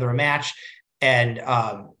about putting together a match. And,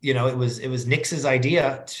 it was Nix's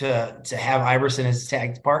idea to have Iverson as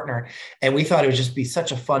tag partner. And we thought it would just be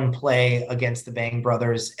such a fun play against the Bang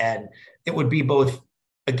Brothers. And it would be both,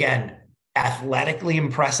 again, athletically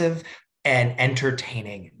impressive and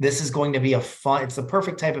entertaining. This is going to be it's the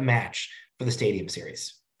perfect type of match for the Stadium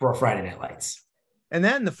Series for Friday Night Lights. And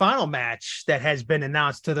then the final match that has been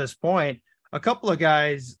announced to this point, a couple of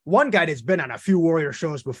guys, one guy that's been on a few Warrior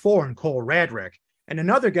shows before in Cole Radrick, and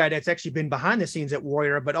another guy that's actually been behind the scenes at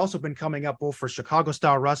Warrior, but also been coming up both for Chicago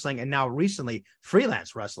Style Wrestling and now recently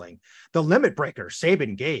freelance wrestling, the Limit Breaker,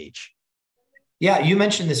 Sabin Gage. Yeah, you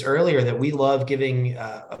mentioned this earlier that we love giving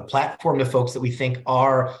a platform to folks that we think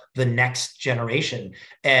are the next generation.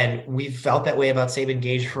 And we've felt that way about Sabin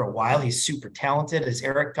Gage for a while. He's super talented, as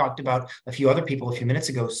Eric talked about a few other people a few minutes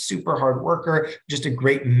ago, super hard worker, just a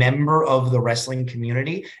great member of the wrestling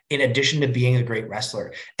community, in addition to being a great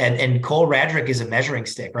wrestler. And Cole Radrick is a measuring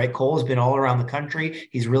stick, right? Cole has been all around the country.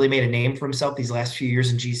 He's really made a name for himself these last few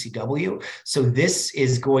years in GCW. So this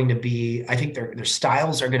is going to be, I think their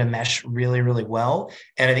styles are going to mesh really, really well.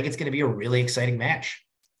 And I think it's going to be a really exciting match.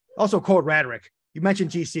 Also, Cole Radrick, you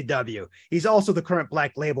mentioned GCW. He's also the current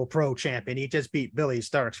Black Label Pro champion. He just beat Billy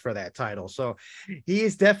Starks for that title. So he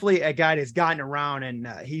is definitely a guy that's gotten around, and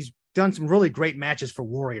he's done some really great matches for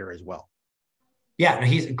Warrior as well. Yeah,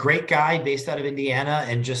 he's a great guy based out of Indiana,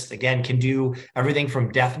 and just, again, can do everything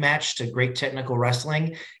from deathmatch to great technical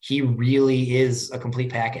wrestling. He really is a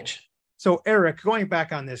complete package. So, Eric, going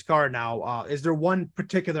back on this card now, is there one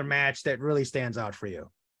particular match that really stands out for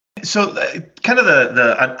you? So kind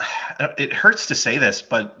of it hurts to say this,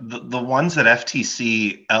 but the ones that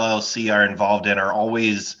FTC LLC are involved in are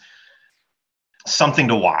always something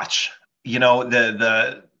to watch. You know,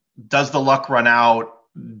 does the luck run out?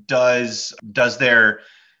 Does their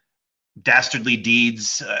dastardly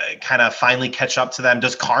deeds kind of finally catch up to them?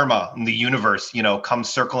 Does karma in the universe, come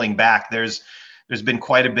circling back? There's been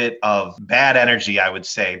quite a bit of bad energy, I would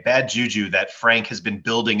say, bad juju that Frank has been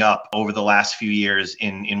building up over the last few years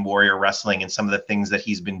in Warrior Wrestling and some of the things that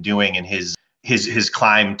he's been doing in his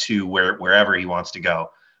climb to wherever he wants to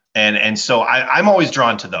go. And so I'm always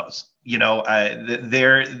drawn to those.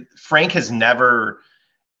 Frank has never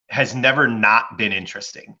not been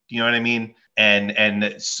interesting. Do you know what I mean?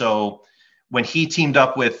 And so when he teamed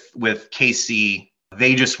up with KC,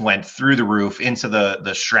 they just went through the roof into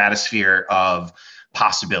the stratosphere of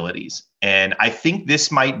possibilities. And I think this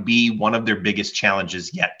might be one of their biggest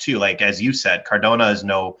challenges yet too. Like, as you said, Cardona is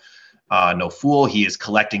no fool. He is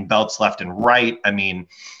collecting belts left and right. I mean,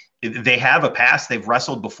 they have a past. They've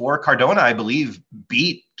wrestled before. Cardona, I believe,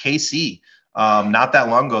 beat KC not that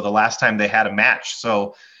long ago, the last time they had a match.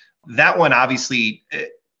 So that one, obviously,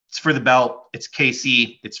 it's for the belt. It's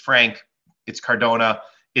KC, it's Frank, it's Cardona.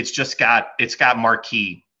 It's got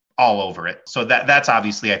marquee all over it. So that's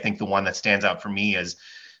obviously, I think, the one that stands out for me is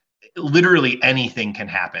literally anything can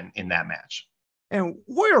happen in that match. And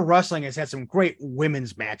Warrior Wrestling has had some great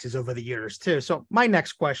women's matches over the years too. So my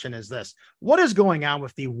next question is this: what is going on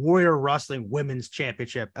with the Warrior Wrestling Women's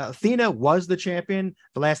Championship? Athena was the champion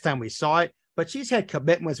the last time we saw it, but she's had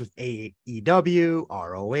commitments with AEW,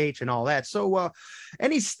 ROH, and all that. So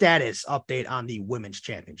any status update on the Women's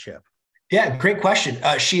Championship? Yeah, great question.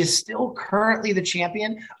 She is still currently the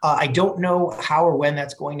champion. I don't know how or when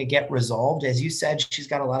that's going to get resolved. As you said, she's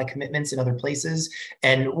got a lot of commitments in other places.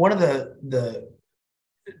 And one of the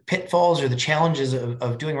pitfalls or the challenges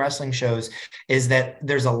of doing wrestling shows is that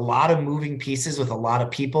there's a lot of moving pieces with a lot of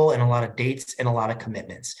people and a lot of dates and a lot of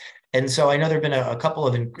commitments. And so I know there've been a couple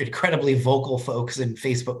of incredibly vocal folks in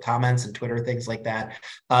Facebook comments and Twitter, things like that.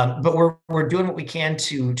 But we're doing what we can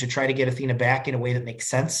to try to get Athena back in a way that makes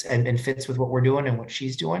sense and fits with what we're doing and what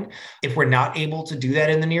she's doing. If we're not able to do that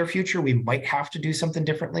in the near future, we might have to do something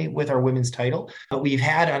differently with our women's title. But we've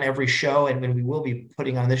had on every show, and when we will be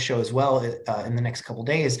putting on this show as well in the next couple of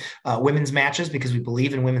days, women's matches, because we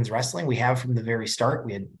believe in women's wrestling. We have from the very start.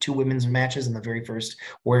 We had 2 women's matches in the very first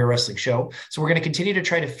Warrior Wrestling show. So we're going to continue to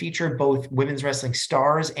try to feature both women's wrestling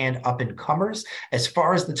stars and up-and-comers. As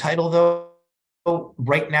far as the title, though,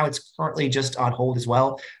 right now it's currently just on hold as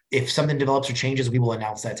well. If something develops or changes, we will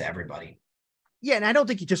announce that to everybody. Yeah, and I don't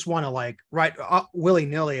think you just want to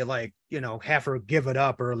willy-nilly, have her give it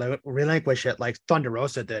up or relinquish it like Thunder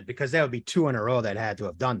Rosa did, because that would be 2 in a row that had to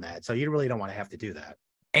have done that. So you really don't want to have to do that.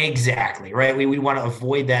 Exactly, right? We want to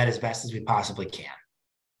avoid that as best as we possibly can.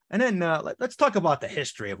 And then let's talk about the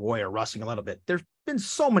history of Warrior Wrestling a little bit. There's been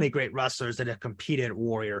so many great wrestlers that have competed at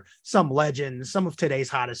Warrior, some legends, some of today's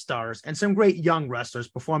hottest stars, and some great young wrestlers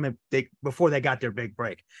before they got their big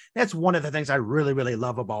break. That's one of the things I really, really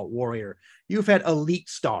love about Warrior. You've had elite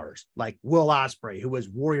stars like Will Ospreay, who was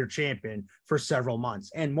Warrior champion for several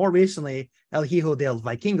months, and more recently, El Hijo del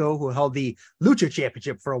Vikingo, who held the Lucha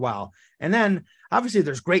Championship for a while. And then, obviously,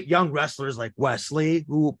 there's great young wrestlers like Wesley,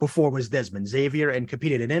 who before was Desmond Xavier and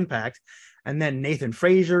competed in Impact. And then Nathan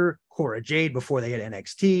Frazier, Cora Jade before they had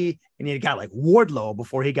NXT, and you got like Wardlow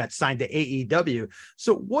before he got signed to AEW.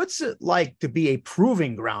 So what's it like to be a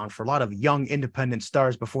proving ground for a lot of young independent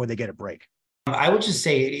stars before they get a break? I would just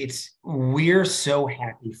say we're so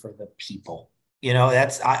happy for the people.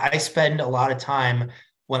 I spend a lot of time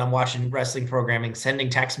when I'm watching wrestling programming, sending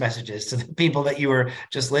text messages to the people that you were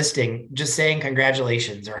just listing, just saying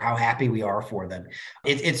congratulations or how happy we are for them.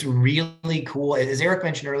 It's really cool. As Eric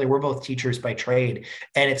mentioned earlier, we're both teachers by trade.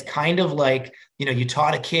 And it's kind of like, you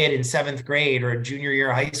taught a kid in 7th grade or a junior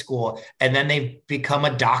year of high school, and then they become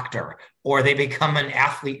a doctor or they become an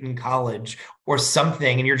athlete in college or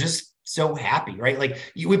something. And you're just so happy, right?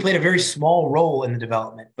 We played a very small role in the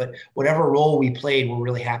development, but whatever role we played, we're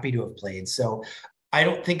really happy to have played. So I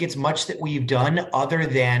don't think it's much that we've done other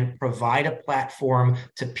than provide a platform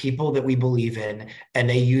to people that we believe in, and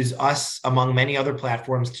they use us among many other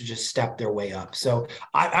platforms to just step their way up. So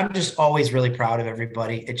I'm just always really proud of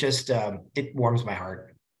everybody. It just it warms my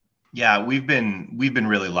heart. Yeah, we've been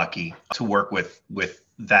really lucky to work with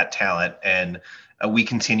that talent, and we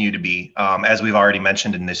continue to be. As we've already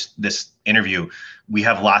mentioned in this interview, we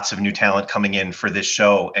have lots of new talent coming in for this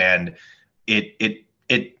show, and it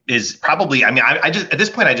is probably, I just at this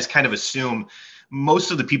point, I just kind of assume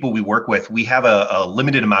most of the people we work with, we have a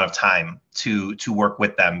limited amount of time to work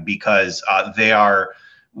with them because they are,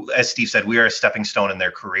 as Steve said, we are a stepping stone in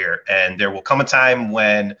their career. And there will come a time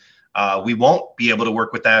when we won't be able to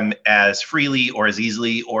work with them as freely or as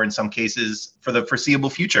easily, or in some cases for the foreseeable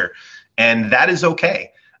future. And that is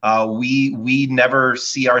okay. We never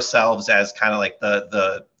see ourselves as kind of like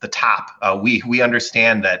the top. We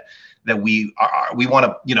understand that we want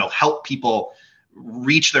to, you know, help people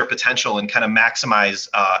reach their potential and kind of maximize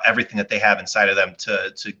everything that they have inside of them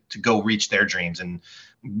to go reach their dreams. And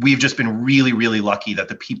we've just been really, really lucky that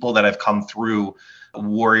the people that have come through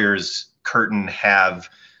Warriors Curtain have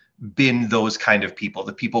been those kind of people,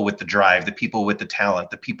 the people with the drive, the people with the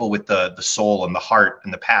talent, the people with the soul and the heart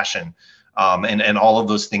and the passion, and all of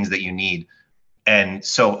those things that you need. And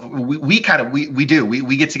so we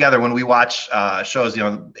get together when we watch shows. You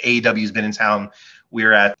know, AEW's been in town.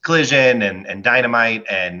 We're at Collision and Dynamite,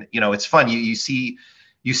 and you know, it's fun. You see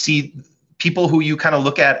people who you kind of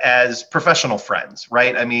look at as professional friends,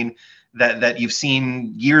 right? I mean, that you've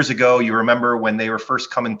seen years ago. You remember when they were first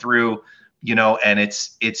coming through, you know, and it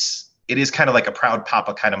is kind of like a proud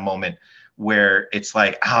papa kind of moment where it's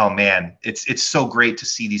like, oh man, it's so great to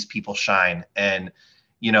see these people shine. And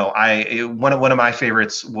you know, one of my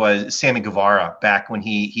favorites was Sammy Guevara back when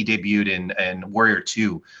he debuted in Warrior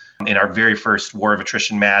 2 in our very first War of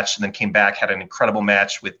Attrition match, and then came back, had an incredible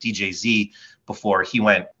match with DJZ before he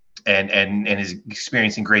went and is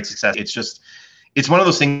experiencing great success. It's one of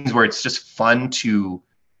those things where it's just fun to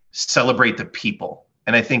celebrate the people.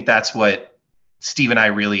 And I think that's what Steve and I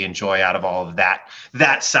really enjoy out of all of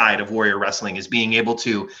that side of Warrior Wrestling, is being able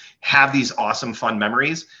to have these awesome, fun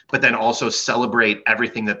memories, but then also celebrate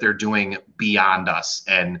everything that they're doing beyond us.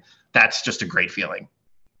 And that's just a great feeling.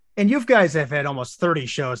 And you guys have had almost 30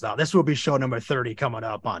 shows now. This will be show number 30 coming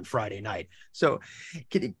up on Friday night. So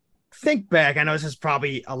can you think back? I know this is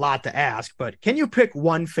probably a lot to ask, but can you pick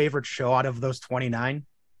one favorite show out of those 29?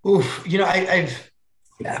 Oof, you know,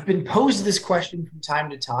 I've been posed this question from time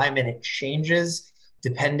to time, and it changes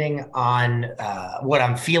depending on what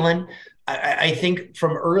I'm feeling. I think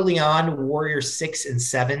from early on, Warrior 6 and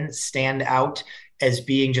 7 stand out as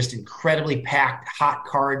being just incredibly packed, hot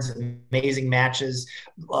cards, amazing matches,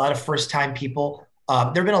 a lot of first-time people. There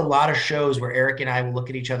have been a lot of shows where Eric and I will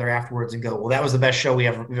look at each other afterwards and go, well, that was the best show we've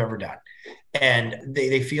ever done. And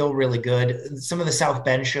they feel really good. Some of the South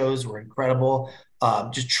Bend shows were incredible.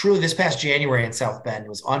 Just truly, this past January in South Bend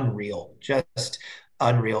was unreal, just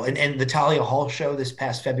unreal. And the Talia Hall show this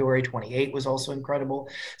past February 28 was also incredible.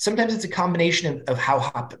 Sometimes it's a combination of how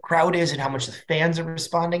hot the crowd is and how much the fans are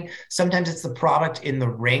responding. Sometimes it's the product in the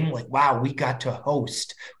ring. Like, wow, we got to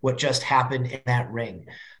host what just happened in that ring.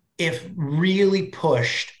 If really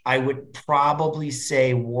pushed, I would probably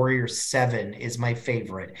say Warrior 7 is my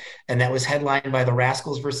favorite. And that was headlined by the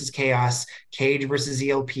Rascals versus Chaos, Cage versus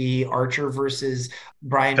ELP, Archer versus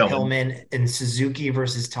Brian Pillman, and Suzuki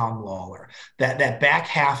versus Tom Lawler. That back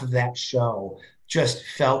half of that show just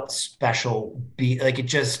felt special. Like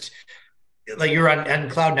you're on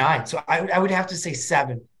cloud nine. So I would have to say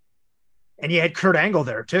 7. And you had Kurt Angle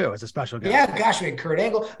there too as a special guest. Yeah, gosh, we had Kurt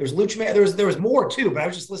Angle. There's Lucha Man. There was more too, but I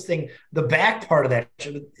was just listing the back part of that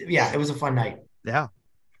show. Yeah, it was a fun night. Yeah.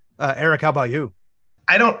 Eric, how about you?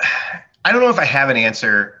 I don't know if I have an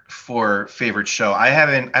answer for favorite show. I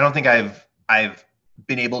don't think I've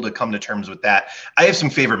been able to come to terms with that. I have some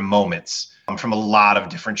favorite moments from a lot of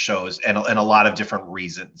different shows and a lot of different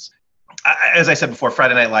reasons. As I said before,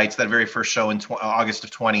 Friday Night Lights, that very first show in August of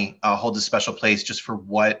 20, holds a special place just for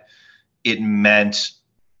what it meant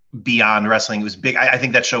beyond wrestling. It was big. I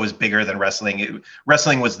think that show was bigger than wrestling.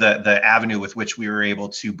 Wrestling was the avenue with which we were able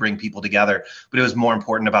to bring people together, but it was more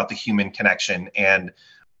important about the human connection and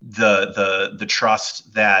the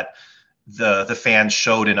trust that the fans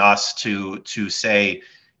showed in us to say,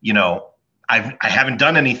 you know, I haven't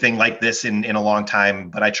done anything like this in a long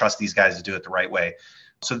time, but I trust these guys to do it the right way.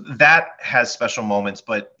 So that has special moments,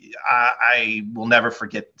 but I will never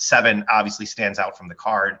forget 7 obviously stands out from the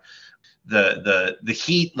card. The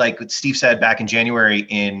heat, like Steve said, back in January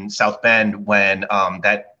in South Bend when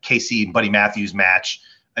that KC and Buddy Matthews match,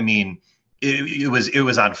 I mean, it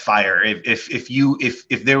was on fire.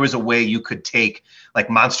 If there was a way you could take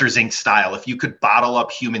like Monsters Inc. style, if you could bottle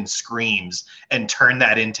up human screams and turn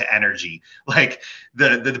that into energy, like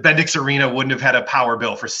the Bendix Arena wouldn't have had a power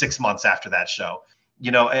bill for 6 months after that show.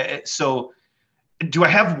 You know, so do I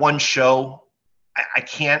have one show? I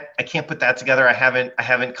can't put that together. I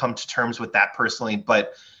haven't come to terms with that personally,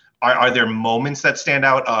 but are there moments that stand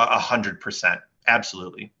out? 100%.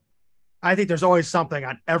 Absolutely. I think there's always something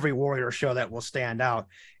on every Warrior show that will stand out.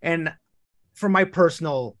 And for my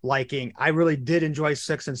personal liking, I really did enjoy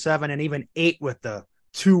 6 and 7 and even 8 with the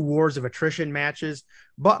 2 wars of attrition matches.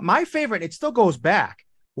 But my favorite, it still goes back.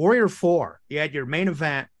 Warrior 4, you had your main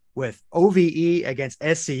event with OVE against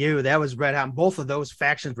SCU. That was red hot. And both of those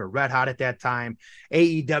factions were red hot at that time.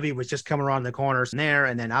 AEW was just coming around the corners there.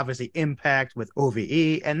 And then obviously Impact with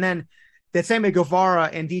OVE. And then that Sammy Guevara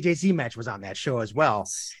and DJZ match was on that show as well.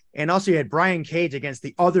 And also you had Brian Cage against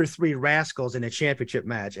the other 3 Rascals in a championship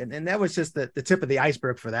match. And that was just the tip of the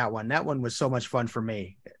iceberg for that one. That one was so much fun for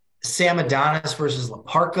me. Sam Adonis versus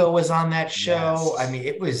Laparco was on that show. Yes. I mean,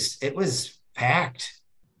 it was packed.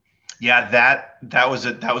 Yeah, that was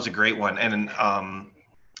a great one. And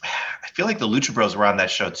I feel like the Lucha Bros were on that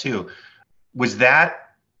show too. Was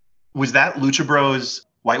that Lucha Bros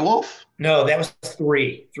White Wolf? No, that was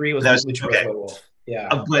 3. 3 was Lucha Bros White Wolf.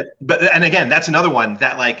 Yeah. But and again, that's another one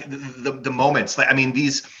that like the moments. Like, I mean,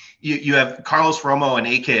 these you have Carlos Romo and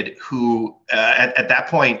A-Kid who at that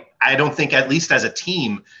point, I don't think, at least as a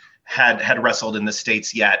team, had wrestled in the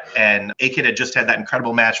States yet. And A-Kid had just had that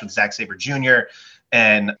incredible match with Zack Sabre Jr.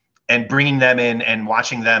 and bringing them in and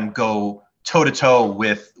watching them go toe to toe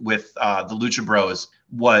with the Lucha Bros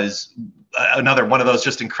was another one of those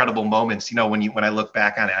just incredible moments. You know, when I look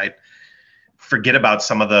back on it, I forget about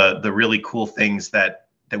some of the really cool things that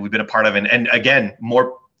we've been a part of. And again,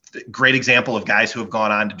 more great example of guys who have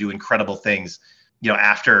gone on to do incredible things, you know,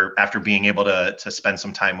 after being able to spend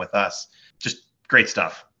some time with us. Just great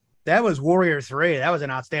stuff. That was Warrior 3. That was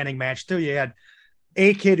an outstanding match too. You had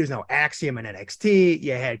A-Kid, who's now Axiom in NXT.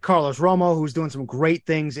 You had Carlos Romo, who's doing some great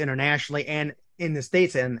things internationally and in the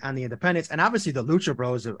States and on the independents. And obviously the Lucha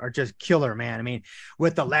Bros are just killer, man. I mean,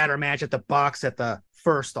 with the ladder match at the Bucks at the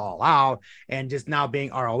first All Out and just now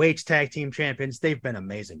being ROH tag team champions, they've been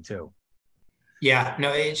amazing too. Yeah,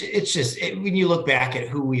 no, it's just when you look back at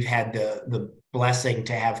who we've had the blessing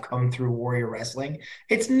to have come through Warrior Wrestling,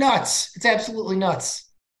 it's nuts. It's absolutely nuts.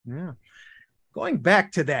 Yeah. Going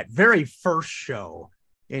back to that very first show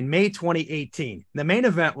in May 2018, the main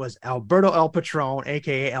event was Alberto El Patron,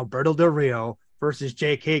 a.k.a. Alberto Del Rio, versus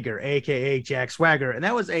Jake Hager, a.k.a. Jack Swagger. And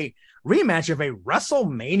that was a rematch of a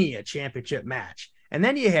WrestleMania championship match. And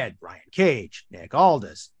then you had Brian Cage, Nick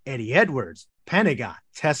Aldis, Eddie Edwards, Pentagon,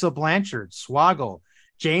 Tessa Blanchard, Swaggle,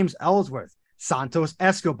 James Ellsworth, Santos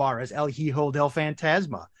Escobar as El Hijo del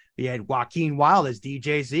Fantasma. You had Joaquin Wilde as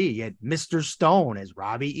DJZ. You had Mr. Stone as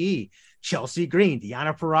Robbie E. Chelsea Green,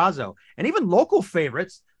 Deonna Purrazzo, and even local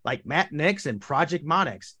favorites like Matt Nix and Project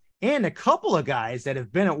Monix, and a couple of guys that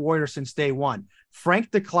have been at Warrior since day one.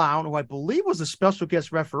 Frank the Clown, who I believe was a special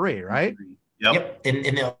guest referee, right? Yep. In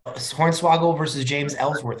the Hornswoggle versus James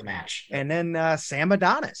Ellsworth match. And then Sam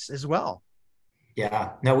Adonis as well.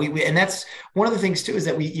 Yeah, no, we and that's one of the things too, is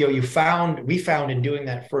that we found in doing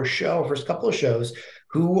that first couple of shows,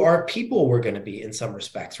 who our people were going to be in some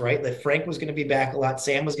respects, right? That Frank was going to be back a lot.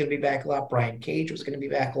 Sam was going to be back a lot. Brian Cage was going to be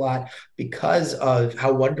back a lot because of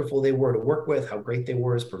how wonderful they were to work with, how great they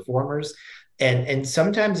were as performers. And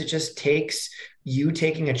sometimes it just takes you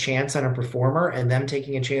taking a chance on a performer and them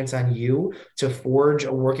taking a chance on you to forge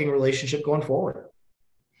a working relationship going forward.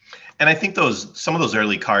 And I think some of those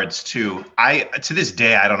early cards too, to this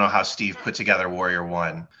day, I don't know how Steve put together Warrior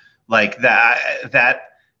 1. Like that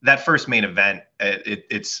first main event,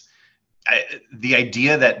 it's the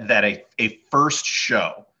idea that a first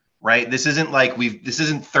show, right? This isn't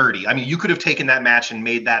 30. I mean, you could have taken that match and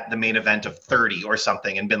made that the main event of 30 or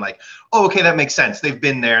something and been like, oh, okay, that makes sense. They've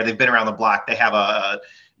been there. They've been around the block. They have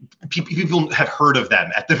people have heard of them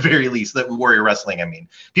at the very least. That Warrior Wrestling, I mean,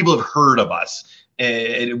 people have heard of us.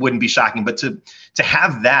 It wouldn't be shocking, but to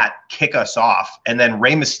have that kick us off, and then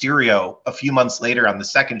Rey Mysterio a few months later on the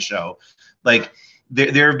second show, like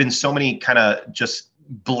there have been so many kind of just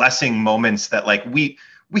blessing moments that like we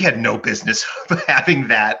had no business having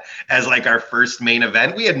that as like our first main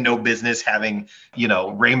event. We had no business having, you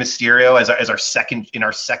know, Rey Mysterio as our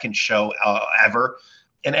second show ever,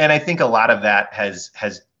 and I think a lot of that has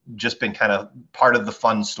just been kind of part of the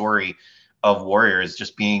fun story of Warriors,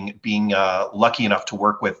 just being lucky enough to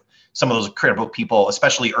work with some of those incredible people,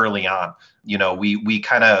 especially early on. You know, we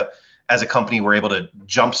kind of, as a company, were able to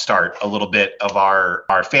jumpstart a little bit of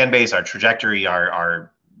our fan base, our trajectory,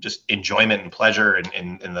 our just enjoyment and pleasure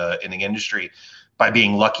in the industry by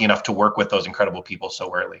being lucky enough to work with those incredible people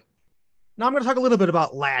so early. Now I'm going to talk a little bit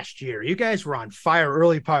about last year. You guys were on fire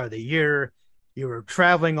early part of the year. You were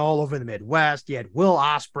traveling all over the Midwest. You had Will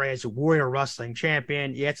Ospreay as a Warrior Wrestling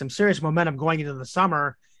champion. You had some serious momentum going into the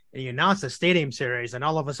summer, and you announced the Stadium Series, and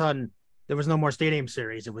all of a sudden there was no more Stadium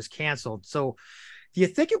Series. It was canceled. So do you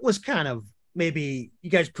think it was kind of maybe you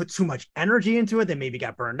guys put too much energy into it, then maybe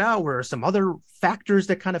got burned out? Were some other factors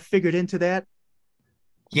that kind of figured into that?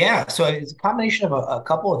 Yeah, so it's a combination of a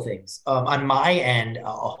couple of things. On my end, a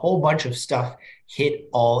whole bunch of stuff hit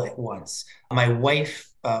all at once. My wife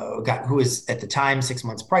who was at the time 6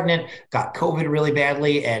 months pregnant, got COVID really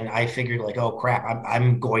badly, and I figured like, oh crap,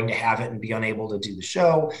 I'm going to have it and be unable to do the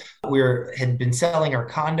show. Had been selling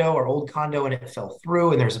our old condo, and it fell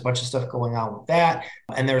through, and there's a bunch of stuff going on with that,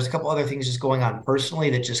 and there's a couple other things just going on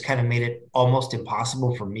personally that just kind of made it almost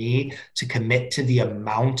impossible for me to commit to the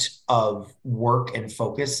amount of work and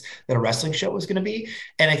focus that a wrestling show was going to be.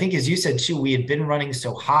 And I think, as you said too, we had been running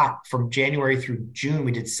so hot from January through June.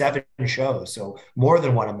 We did 7 shows, so more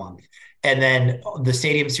than one a month. And then the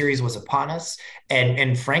Stadium Series was upon us.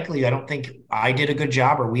 And frankly, I don't think I did a good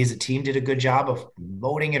job, or we as a team did a good job of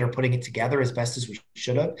promoting it or putting it together as best as we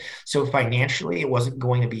should have. So financially, it wasn't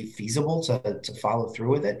going to be feasible to follow through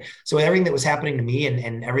with it. So everything that was happening to me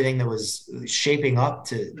and everything that was shaping up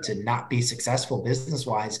to not be successful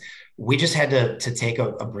business-wise, we just had to take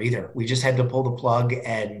a breather. We just had to pull the plug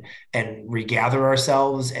and regather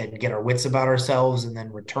ourselves and get our wits about ourselves, and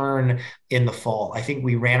then return in the fall. I think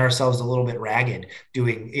we ran ourselves a little bit ragged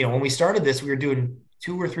doing, when we started this, we were doing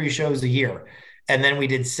 2 or 3 shows a year. And then we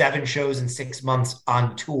did 7 shows in 6 months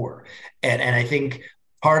on tour. And I think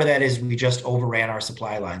part of that is we just overran our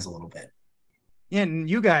supply lines a little bit. And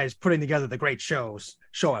you guys putting together the great shows,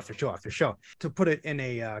 show after show after show, to put it in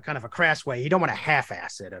a kind of a crass way, you don't want to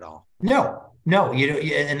half-ass it at all. No, you don't,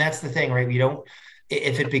 and that's the thing, right?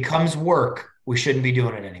 If it becomes work, we shouldn't be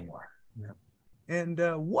doing it anymore. Yeah. And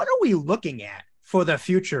what are we looking at for the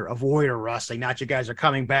future of Warrior Wrestling? Now that you guys are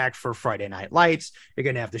coming back for Friday Night Lights, you're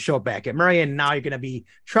going to have the show back at Marion. Now you're going to be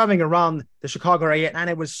traveling around the Chicago area, and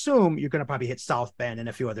I would assume you're going to probably hit South Bend and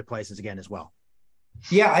a few other places again as well.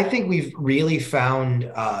 Yeah, I think we've really found,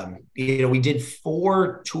 we did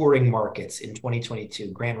 4 touring markets in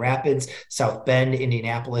 2022, Grand Rapids, South Bend,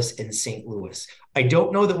 Indianapolis, and St. Louis. I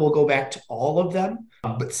don't know that we'll go back to all of them,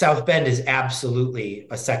 but South Bend is absolutely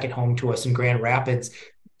a second home to us, and Grand Rapids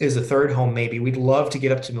is a third home maybe. We'd love to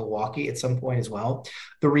get up to Milwaukee at some point as well.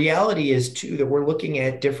 The reality is, too, that we're looking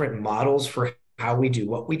at different models for how we do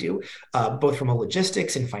what we do, both from a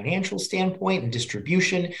logistics and financial standpoint and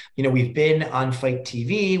distribution. We've been on Fight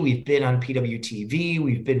TV, we've been on PWTV,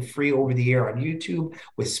 we've been free over the air on YouTube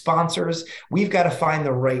with sponsors. We've got to find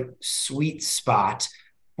the right sweet spot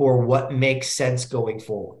for what makes sense going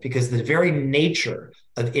forward, because the very nature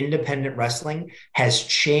of independent wrestling has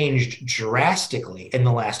changed drastically in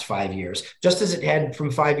the last 5 years, just as it had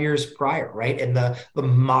from 5 years prior, right? And the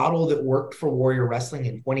model that worked for Warrior Wrestling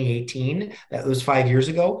in 2018, that was 5 years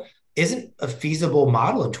ago, isn't a feasible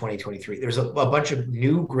model in 2023. There's a bunch of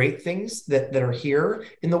new great things that are here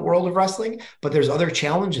in the world of wrestling, but there's other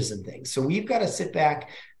challenges and things. So we've got to sit back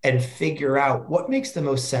and figure out what makes the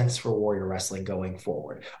most sense for Warrior Wrestling going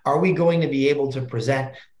forward. Are we going to be able to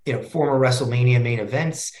present former WrestleMania main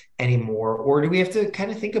events anymore? Or do we have to kind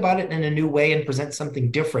of think about it in a new way and present something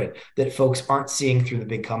different that folks aren't seeing through the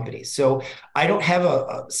big companies? So I don't have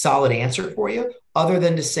a solid answer for you, other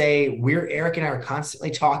than to say Eric and I are constantly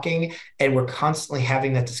talking, and we're constantly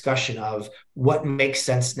having that discussion of what makes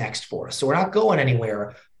sense next for us. So we're not going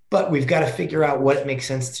anywhere, but we've got to figure out what it makes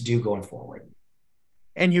sense to do going forward.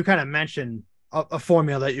 And you kind of mentioned a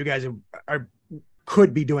formula that you guys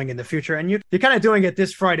could be doing in the future. And you're kind of doing it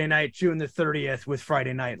this Friday night, June the 30th, with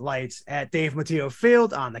Friday Night Lights at Dave Matteo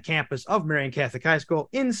Field on the campus of Marion Catholic High School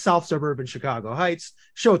in South Suburban Chicago Heights.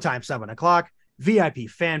 Showtime 7 o'clock. VIP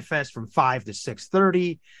Fan Fest from 5 to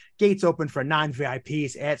 6:30. Gates open for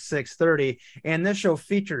non-VIPs at 6:30. And this show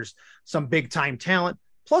features some big-time talent,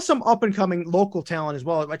 plus some up-and-coming local talent as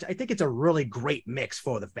well, which I think it's a really great mix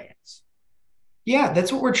for the fans. Yeah,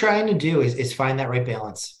 that's what we're trying to do is find that right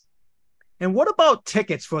balance. And what about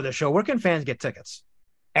tickets for the show? Where can fans get tickets?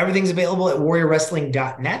 Everything's available at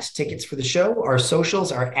warriorwrestling.net. Tickets for the show. Our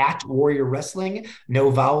socials are at Warrior Wrestling. No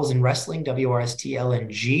vowels in wrestling,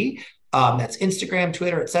 WRSTLNG. That's Instagram,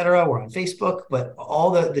 Twitter, etc. We're on Facebook, but all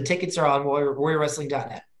the tickets are on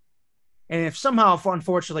warriorwrestling.net. And if somehow,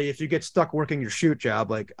 unfortunately, if you get stuck working your shoot job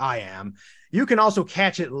like I am, you can also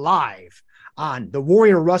catch it live on the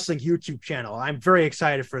Warrior Wrestling YouTube channel. I'm very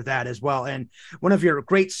excited for that as well. And one of your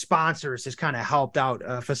great sponsors has kind of helped out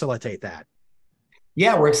facilitate that.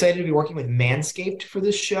 Yeah, we're excited to be working with Manscaped for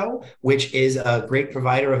this show, which is a great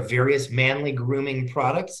provider of various manly grooming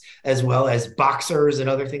products, as well as boxers and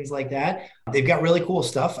other things like that. They've got really cool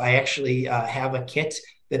stuff. I actually have a kit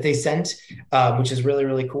that they sent, which is really,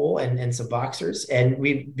 really cool, and some boxers. And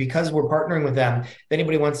because we're partnering with them, if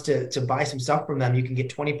anybody wants to buy some stuff from them, you can get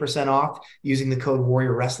 20% off using the code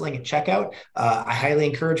Warrior Wrestling at checkout. I highly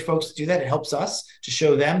encourage folks to do that. It helps us to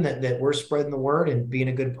show them that we're spreading the word and being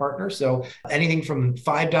a good partner. So anything from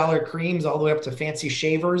 $5 creams all the way up to fancy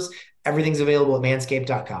shavers, everything's available at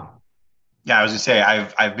manscaped.com. Yeah, I was gonna say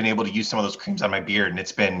I've been able to use some of those creams on my beard, and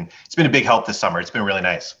it's been a big help this summer. It's been really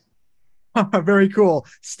nice. Very cool.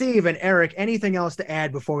 Steve and Eric, anything else to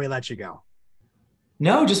add before we let you go?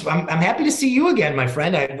 No, just I'm happy to see you again, my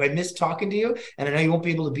friend. I missed talking to you, and I know you won't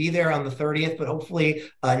be able to be there on the 30th, but hopefully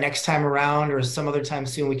next time around or some other time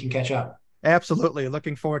soon we can catch up. Absolutely.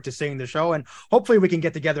 Looking forward to seeing the show, and hopefully we can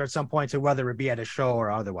get together at some point, so whether it be at a show or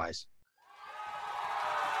otherwise.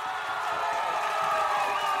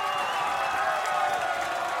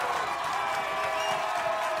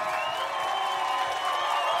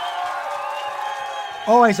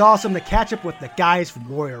 Always awesome to catch up with the guys from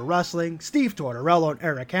Warrior Wrestling, Steve Tortorello and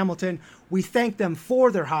Eric Hamilton. We thank them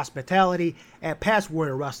for their hospitality at past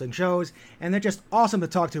Warrior Wrestling shows, and they're just awesome to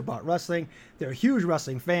talk to about wrestling. They're huge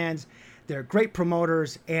wrestling fans, they're great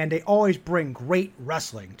promoters, and they always bring great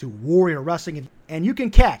wrestling to Warrior Wrestling. And you can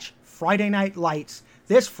catch Friday Night Lights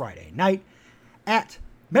this Friday night at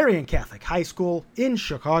Marian Catholic High School in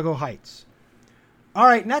Chicago Heights. All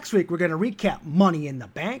right, next week we're going to recap Money in the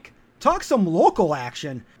Bank, talk some local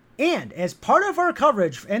action, and as part of our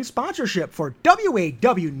coverage and sponsorship for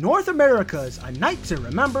WAW North America's A Night to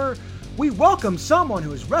Remember, we welcome someone who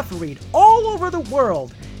has refereed all over the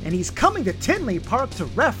world, and he's coming to Tinley Park to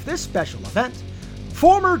ref this special event.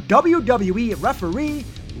 Former WWE referee,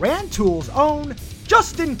 Rantools' own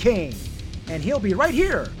Justin King, and he'll be right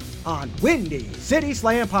here on Windy City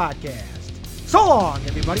Slam Podcast. So long,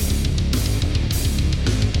 everybody.